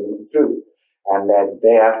is coming through, and that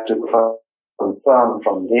they have to confirm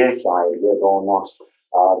from their side whether or not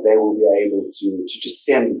they will be able to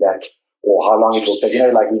send that, or how long it will take. You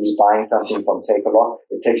know, like when you're buying something from Takealot,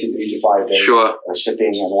 it takes you 3 to 5 days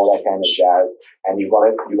shipping and all that kind of jazz. And you've got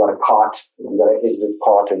a cart, you've got an exit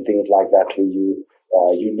cart and things like that where you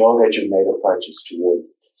know that you've made a purchase towards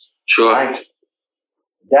it. Sure. Right?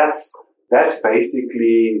 That's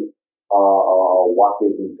basically what they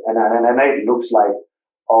do. And it looks like,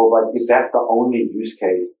 but if that's the only use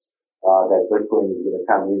case that Bitcoin is going to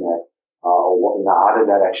come in at, how does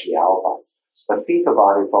that actually help us? But think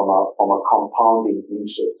about it from a compounding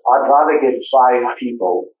interest. I'd rather get 5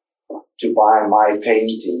 people to buy my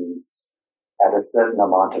paintings at a certain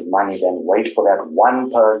amount of money than wait for that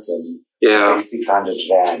one person to pay 600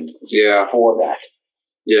 Rand for that.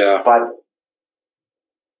 Yeah.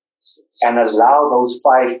 And allow those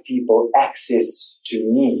 5 people access to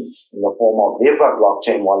me in the form of, they've got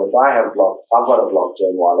blockchain wallets, I've got a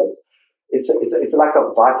blockchain wallet. It's like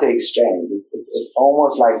a barter exchange. It's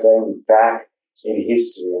almost like going back in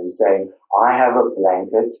history and saying, I have a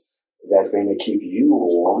blanket that's going to keep you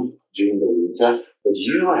warm during the winter, but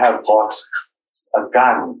you have got a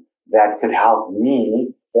gun that could help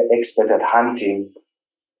me, the expert at hunting,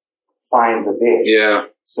 find the bear. Yeah.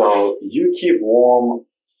 So you keep warm,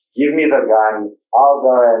 give me the gun, I'll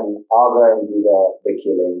go and do the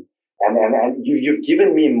killing. And you've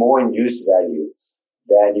given me more in use value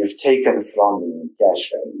than you've taken from me in cash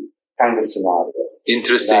value, kind of scenario.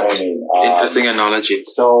 Interesting. You know what I mean? Interesting analogy.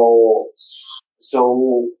 So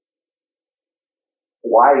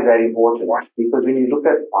why is that important? Because when you look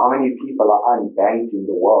at how many people are unbanked in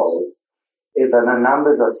the world, the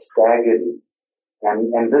numbers are staggering.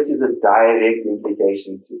 And this is a direct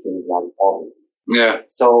implication to things like poverty. Yeah.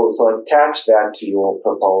 So attach that to your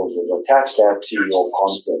proposals, attach that to your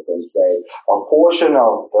concepts and say a portion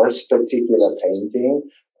of this particular painting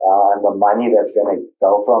and the money that's going to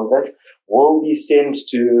go from this will be sent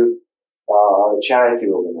to a charity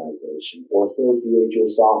organization, or associate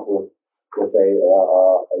yourself with a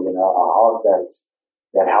house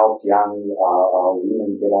that helps young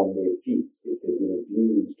women get on their feet if they've been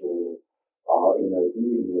abused or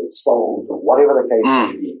sold or whatever the case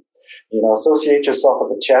may be. Associate yourself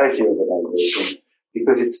with a charity organization,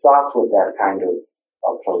 because it starts with that kind of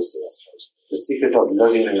process. The secret of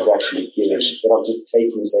living is actually giving, instead of just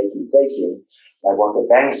taking, like what the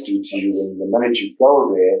banks do to you. When the minute you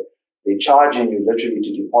go there, they're charging you literally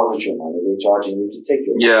to deposit your money. They're charging you to take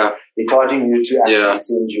your money. Yeah. They're charging you to actually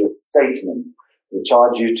send you a statement. They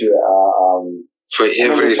charge you to for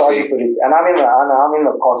everything. And I'm in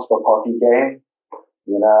the cost per copy game.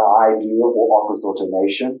 I do office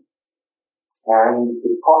automation. And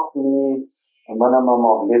it costs me a minimum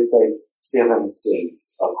of, let's say, 7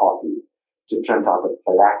 cents a copy to print out a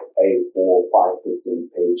black A4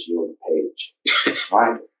 5% page yield page.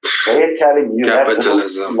 Right? They're telling you that little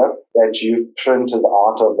slip that you've printed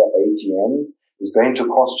out of the ATM is going to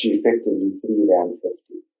cost you effectively 3.50 Rand.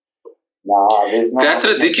 Now, that's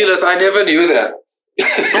ridiculous. I never knew that.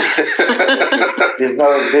 There's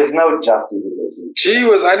no justification. Gee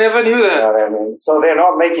whiz, I never knew that. You know what I mean? So they're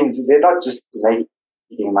not just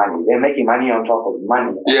making money. They're making money on top of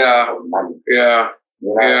money. Yeah.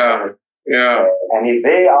 And if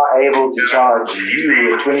they are able to charge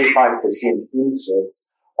you a 25% interest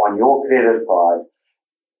on your credit card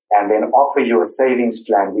and then offer you a savings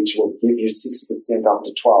plan which will give you 6%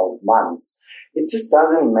 after 12 months, it just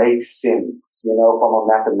doesn't make sense, from a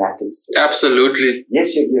mathematics perspective. Absolutely.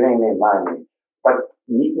 Yes, you're giving me money, but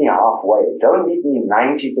meet me halfway. Don't meet me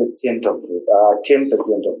 90% of 10%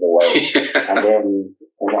 of the way, and then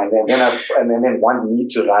want me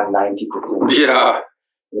to run 90%. Yeah.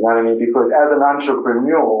 You know what I mean? Because as an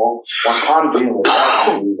entrepreneur, what I'm doing with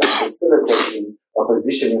that is I'm facilitating a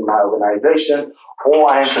position in my organization,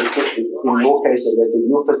 or in your case,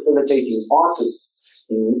 you're facilitating artists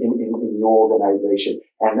in your organization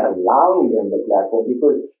and allowing them the platform,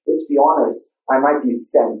 because let's be honest, I might be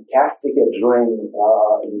fantastic at drawing,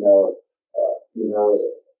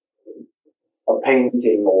 a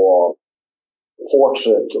painting or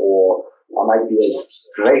portrait, or I might be as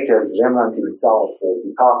great as Rembrandt himself or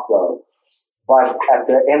Picasso. But at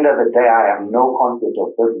the end of the day, I have no concept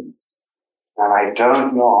of business. And I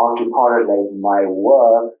don't know how to correlate my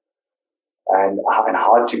work and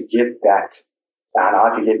how to get that, and how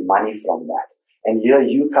to get money from that. And here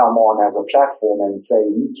you come on as a platform and say,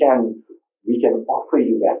 we can offer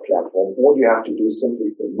you that platform. All you have to do is simply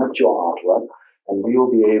submit your artwork, and we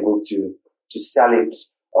will be able to sell it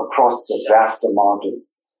across the vast amount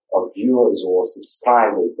of viewers or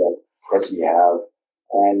subscribers that we have.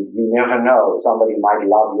 And you never know, somebody might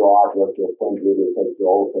love your artwork to a point where they take your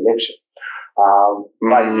whole collection.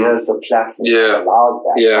 But here's the platform that allows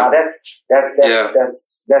that. Now that's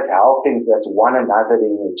helping. That's one another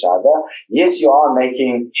in each other. Yes, you are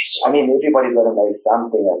making. I mean, everybody's going to make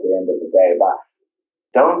something at the end of the day, but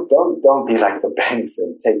don't be like the banks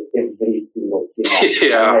and take every single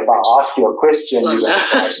thing. And if I ask you a question, you're going to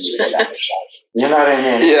charge me for that. You know what I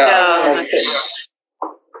mean? Yeah. Makes sense.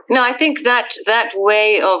 No, I think that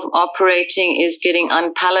way of operating is getting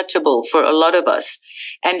unpalatable for a lot of us.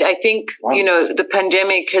 And I think, the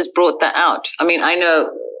pandemic has brought that out. I mean,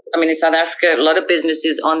 in South Africa, a lot of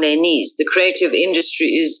businesses on their knees. The creative industry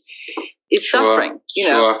is suffering.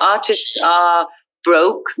 Artists are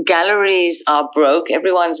broke, galleries are broke.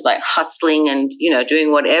 Everyone's like hustling and,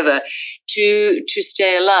 doing whatever to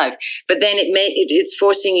stay alive. But then it's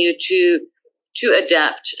forcing you to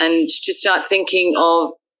adapt and to start thinking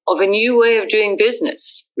of a new way of doing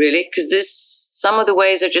business, really, because some of the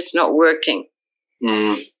ways are just not working.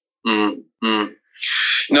 No,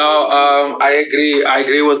 I agree. I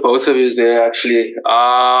agree with both of you there. Actually,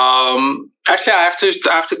 I have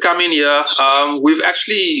to come in here. We've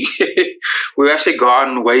actually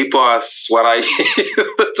gone way past what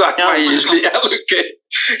the time I usually allocate.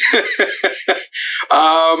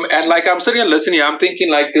 And like I'm sitting and listening, I'm thinking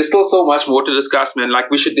like there's still so much more to discuss, man. Like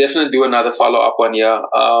we should definitely do another follow up one here,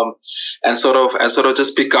 and sort of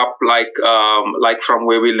just pick up like from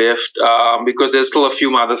where we left, because there's still a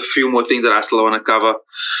few more things that I still want to cover.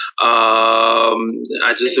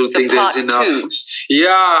 I just don't think there's enough. 2.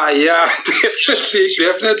 Yeah,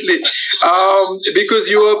 definitely. Because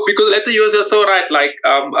Letta, you are so right. Like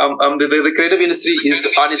the creative industry is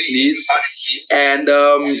on its knees, and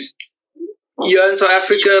here in South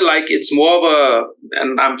Africa, like it's more of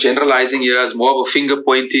and I'm generalizing here, as more of a finger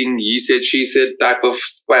pointing, he said, she said type of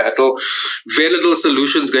battle. Very little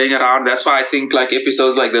solutions going around. That's why I think like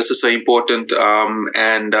episodes like this are so important.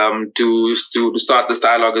 And to start this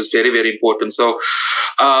dialogue is very, very important. So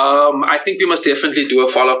I think we must definitely do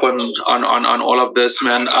a follow up on all of this,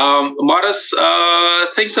 man. Morris,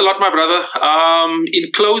 thanks a lot, my brother.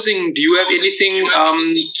 In closing, do you have anything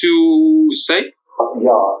to say?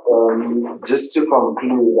 Just to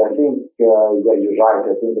conclude, I think you're right.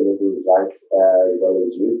 I think Letta is right as well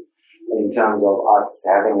as you in terms of us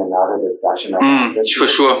having another discussion about this. For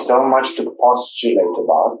sure. So much to postulate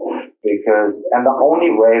about, and the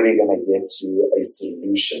only way we're going to get to a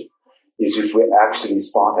solution is if we actually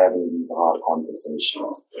start having these hard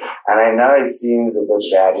conversations. And I know it seems a bit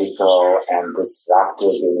radical and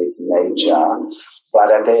disruptive in its nature, but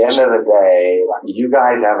at the end of the day, you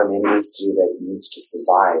guys have an industry that needs to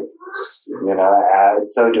survive.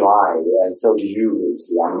 So do I, and so do you,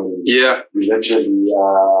 Wesley. I mean, you literally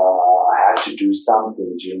had to do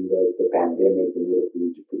something during the pandemic in order for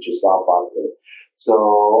you to put yourself out there.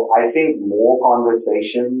 So I think more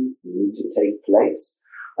conversations need to take place.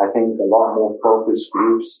 I think a lot more focus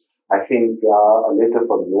groups. I think a little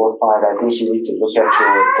from your side, I think you need to look at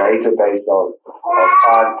your database of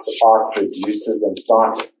art producers and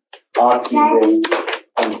start asking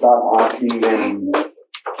them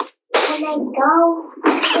can I go?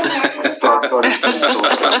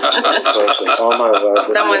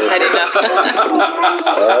 Someone's had enough.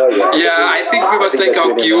 I think we must take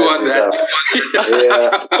our cue on that.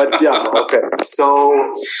 Okay. So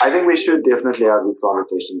I think we should definitely have these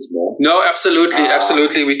conversations more. No, absolutely.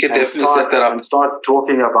 We can definitely set that up and start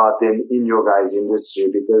talking about them in your guys' industry,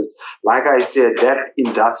 because, like I said, that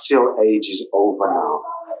industrial age is over now.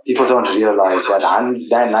 People don't realize that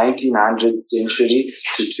 1900th century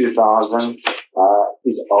to 2000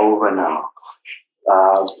 is over now.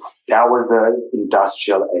 That was the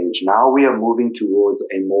industrial age. Now we are moving towards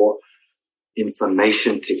a more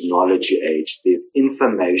information technology age. There's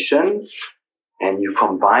information, and you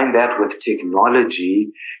combine that with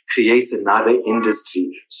technology, creates another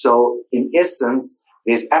industry. So in essence,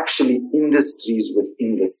 there's actually industries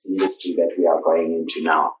within this industry that we are going into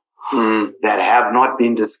now that have not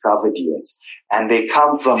been discovered yet. And they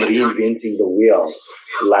come from reinventing the wheel,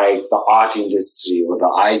 like the art industry or the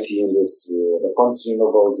IT industry or the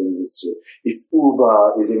consumables industry. If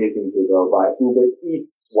Uber is anything to go by, Uber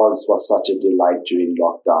Eats was such a delight during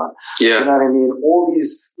lockdown. Yeah. You know what I mean? All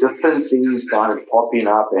these different things started popping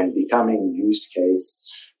up and becoming use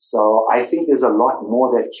case. So I think there's a lot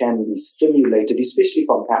more that can be stimulated, especially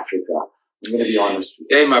from Africa. I'm going to be honest with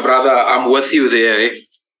you. Hey, my brother, I'm with you there. Eh?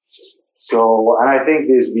 So, and I think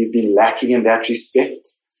we've been lacking in that respect.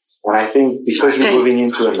 And I think because we're moving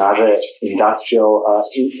into another industrial,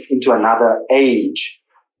 into another age,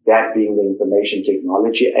 that being the information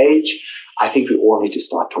technology age, I think we all need to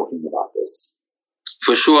start talking about this.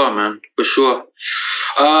 For sure, man. For sure.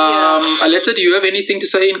 Aletta, do you have anything to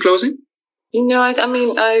say in closing? No, I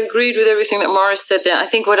mean, I agreed with everything that Morris said there. I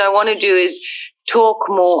think what I want to do is talk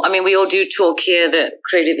more. I mean, we all do talk here, the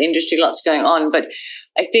creative industry, lots going on, but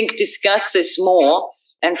I think discuss this more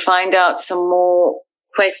and find out some more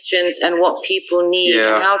questions and what people need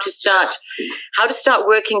and how to start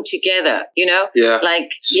working together, you know? Yeah.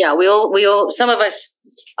 Like, we all, some of us,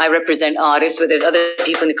 I represent artists, but there's other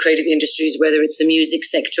people in the creative industries, whether it's the music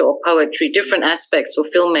sector or poetry, different aspects, or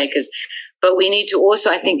filmmakers. But we need to also,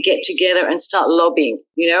 I think, get together and start lobbying,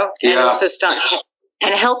 you know, and also start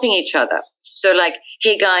and helping each other. So like,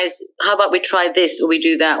 hey guys, how about we try this or we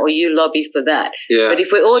do that or you lobby for that. Yeah. But if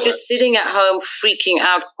we're all just sitting at home freaking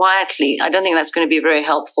out quietly, I don't think that's going to be very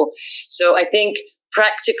helpful. So I think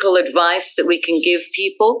practical advice that we can give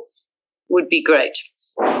people would be great.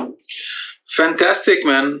 Fantastic,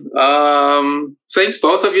 man. Thanks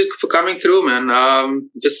both of you for coming through, man.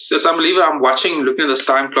 It's unbelievable. I'm looking at this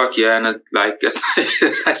time clock here, and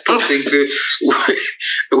I still think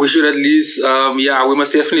we should at least, we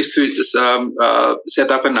must definitely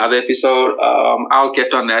set up another episode. I'll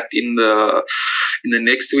get on that in the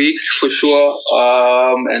next week for sure,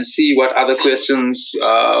 and see what other questions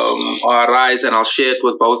arise, and I'll share it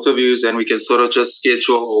with both of you, and we can sort of just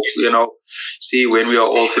schedule, see when we are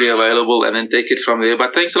all three available, and then take it from there.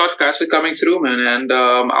 But thanks a lot, guys, for coming through, man. And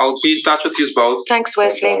I'll be in touch with you both. Thanks,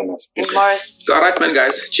 Wesley and Morris. All right, man,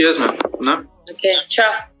 guys. Cheers, man. No? Okay, ciao.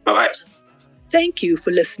 Bye-bye. Thank you for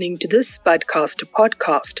listening to this Spudcaster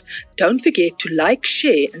podcast. Don't forget to like,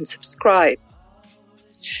 share, and subscribe.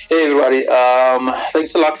 Hey, everybody.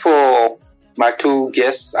 Thanks a lot for my two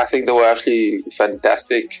guests. I think they were actually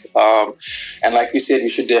fantastic. And like we said, we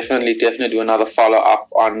should definitely do another follow-up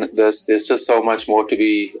on this. There's just so much more to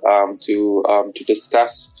be to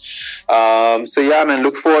discuss. Man,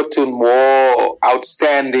 look forward to more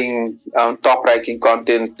outstanding top-ranking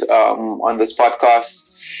content on this podcast.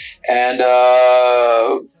 And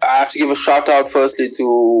I have to give a shout-out firstly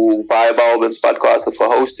to Viabulb and Spudcaster for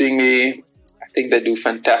hosting me. I think they do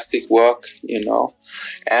fantastic work,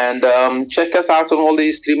 and check us out on all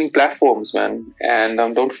these streaming platforms, man. And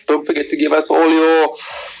don't forget to give us all your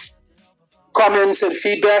comments and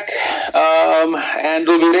feedback. And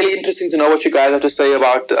it'll be really interesting to know what you guys have to say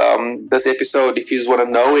about this episode. If you just want to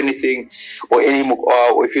know anything or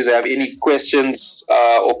if you have any questions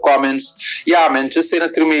or comments, just send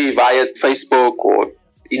it through me via Facebook or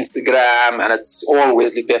Instagram, and it's all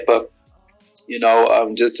Wesley Pepper.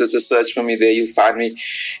 Just search for me there, you'll find me.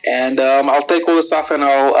 And I'll take all the stuff and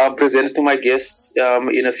I'll present it to my guests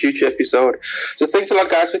in a future episode. So thanks a lot,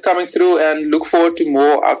 guys, for coming through, and look forward to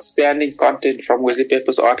more outstanding content from Wesley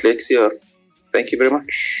Pepper's Art Lex here. Thank you very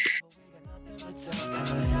much.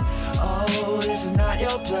 Oh, this is not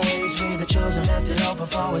your place. We the chosen, left it open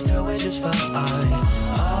for us, do it just fine.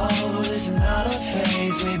 Oh, this is not a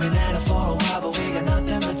phase. We've been at it for a while, but we got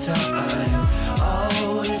nothing but time.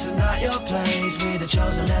 Oh, this is not your place. We the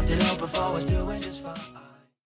chosen, left it open for us, do it just fine.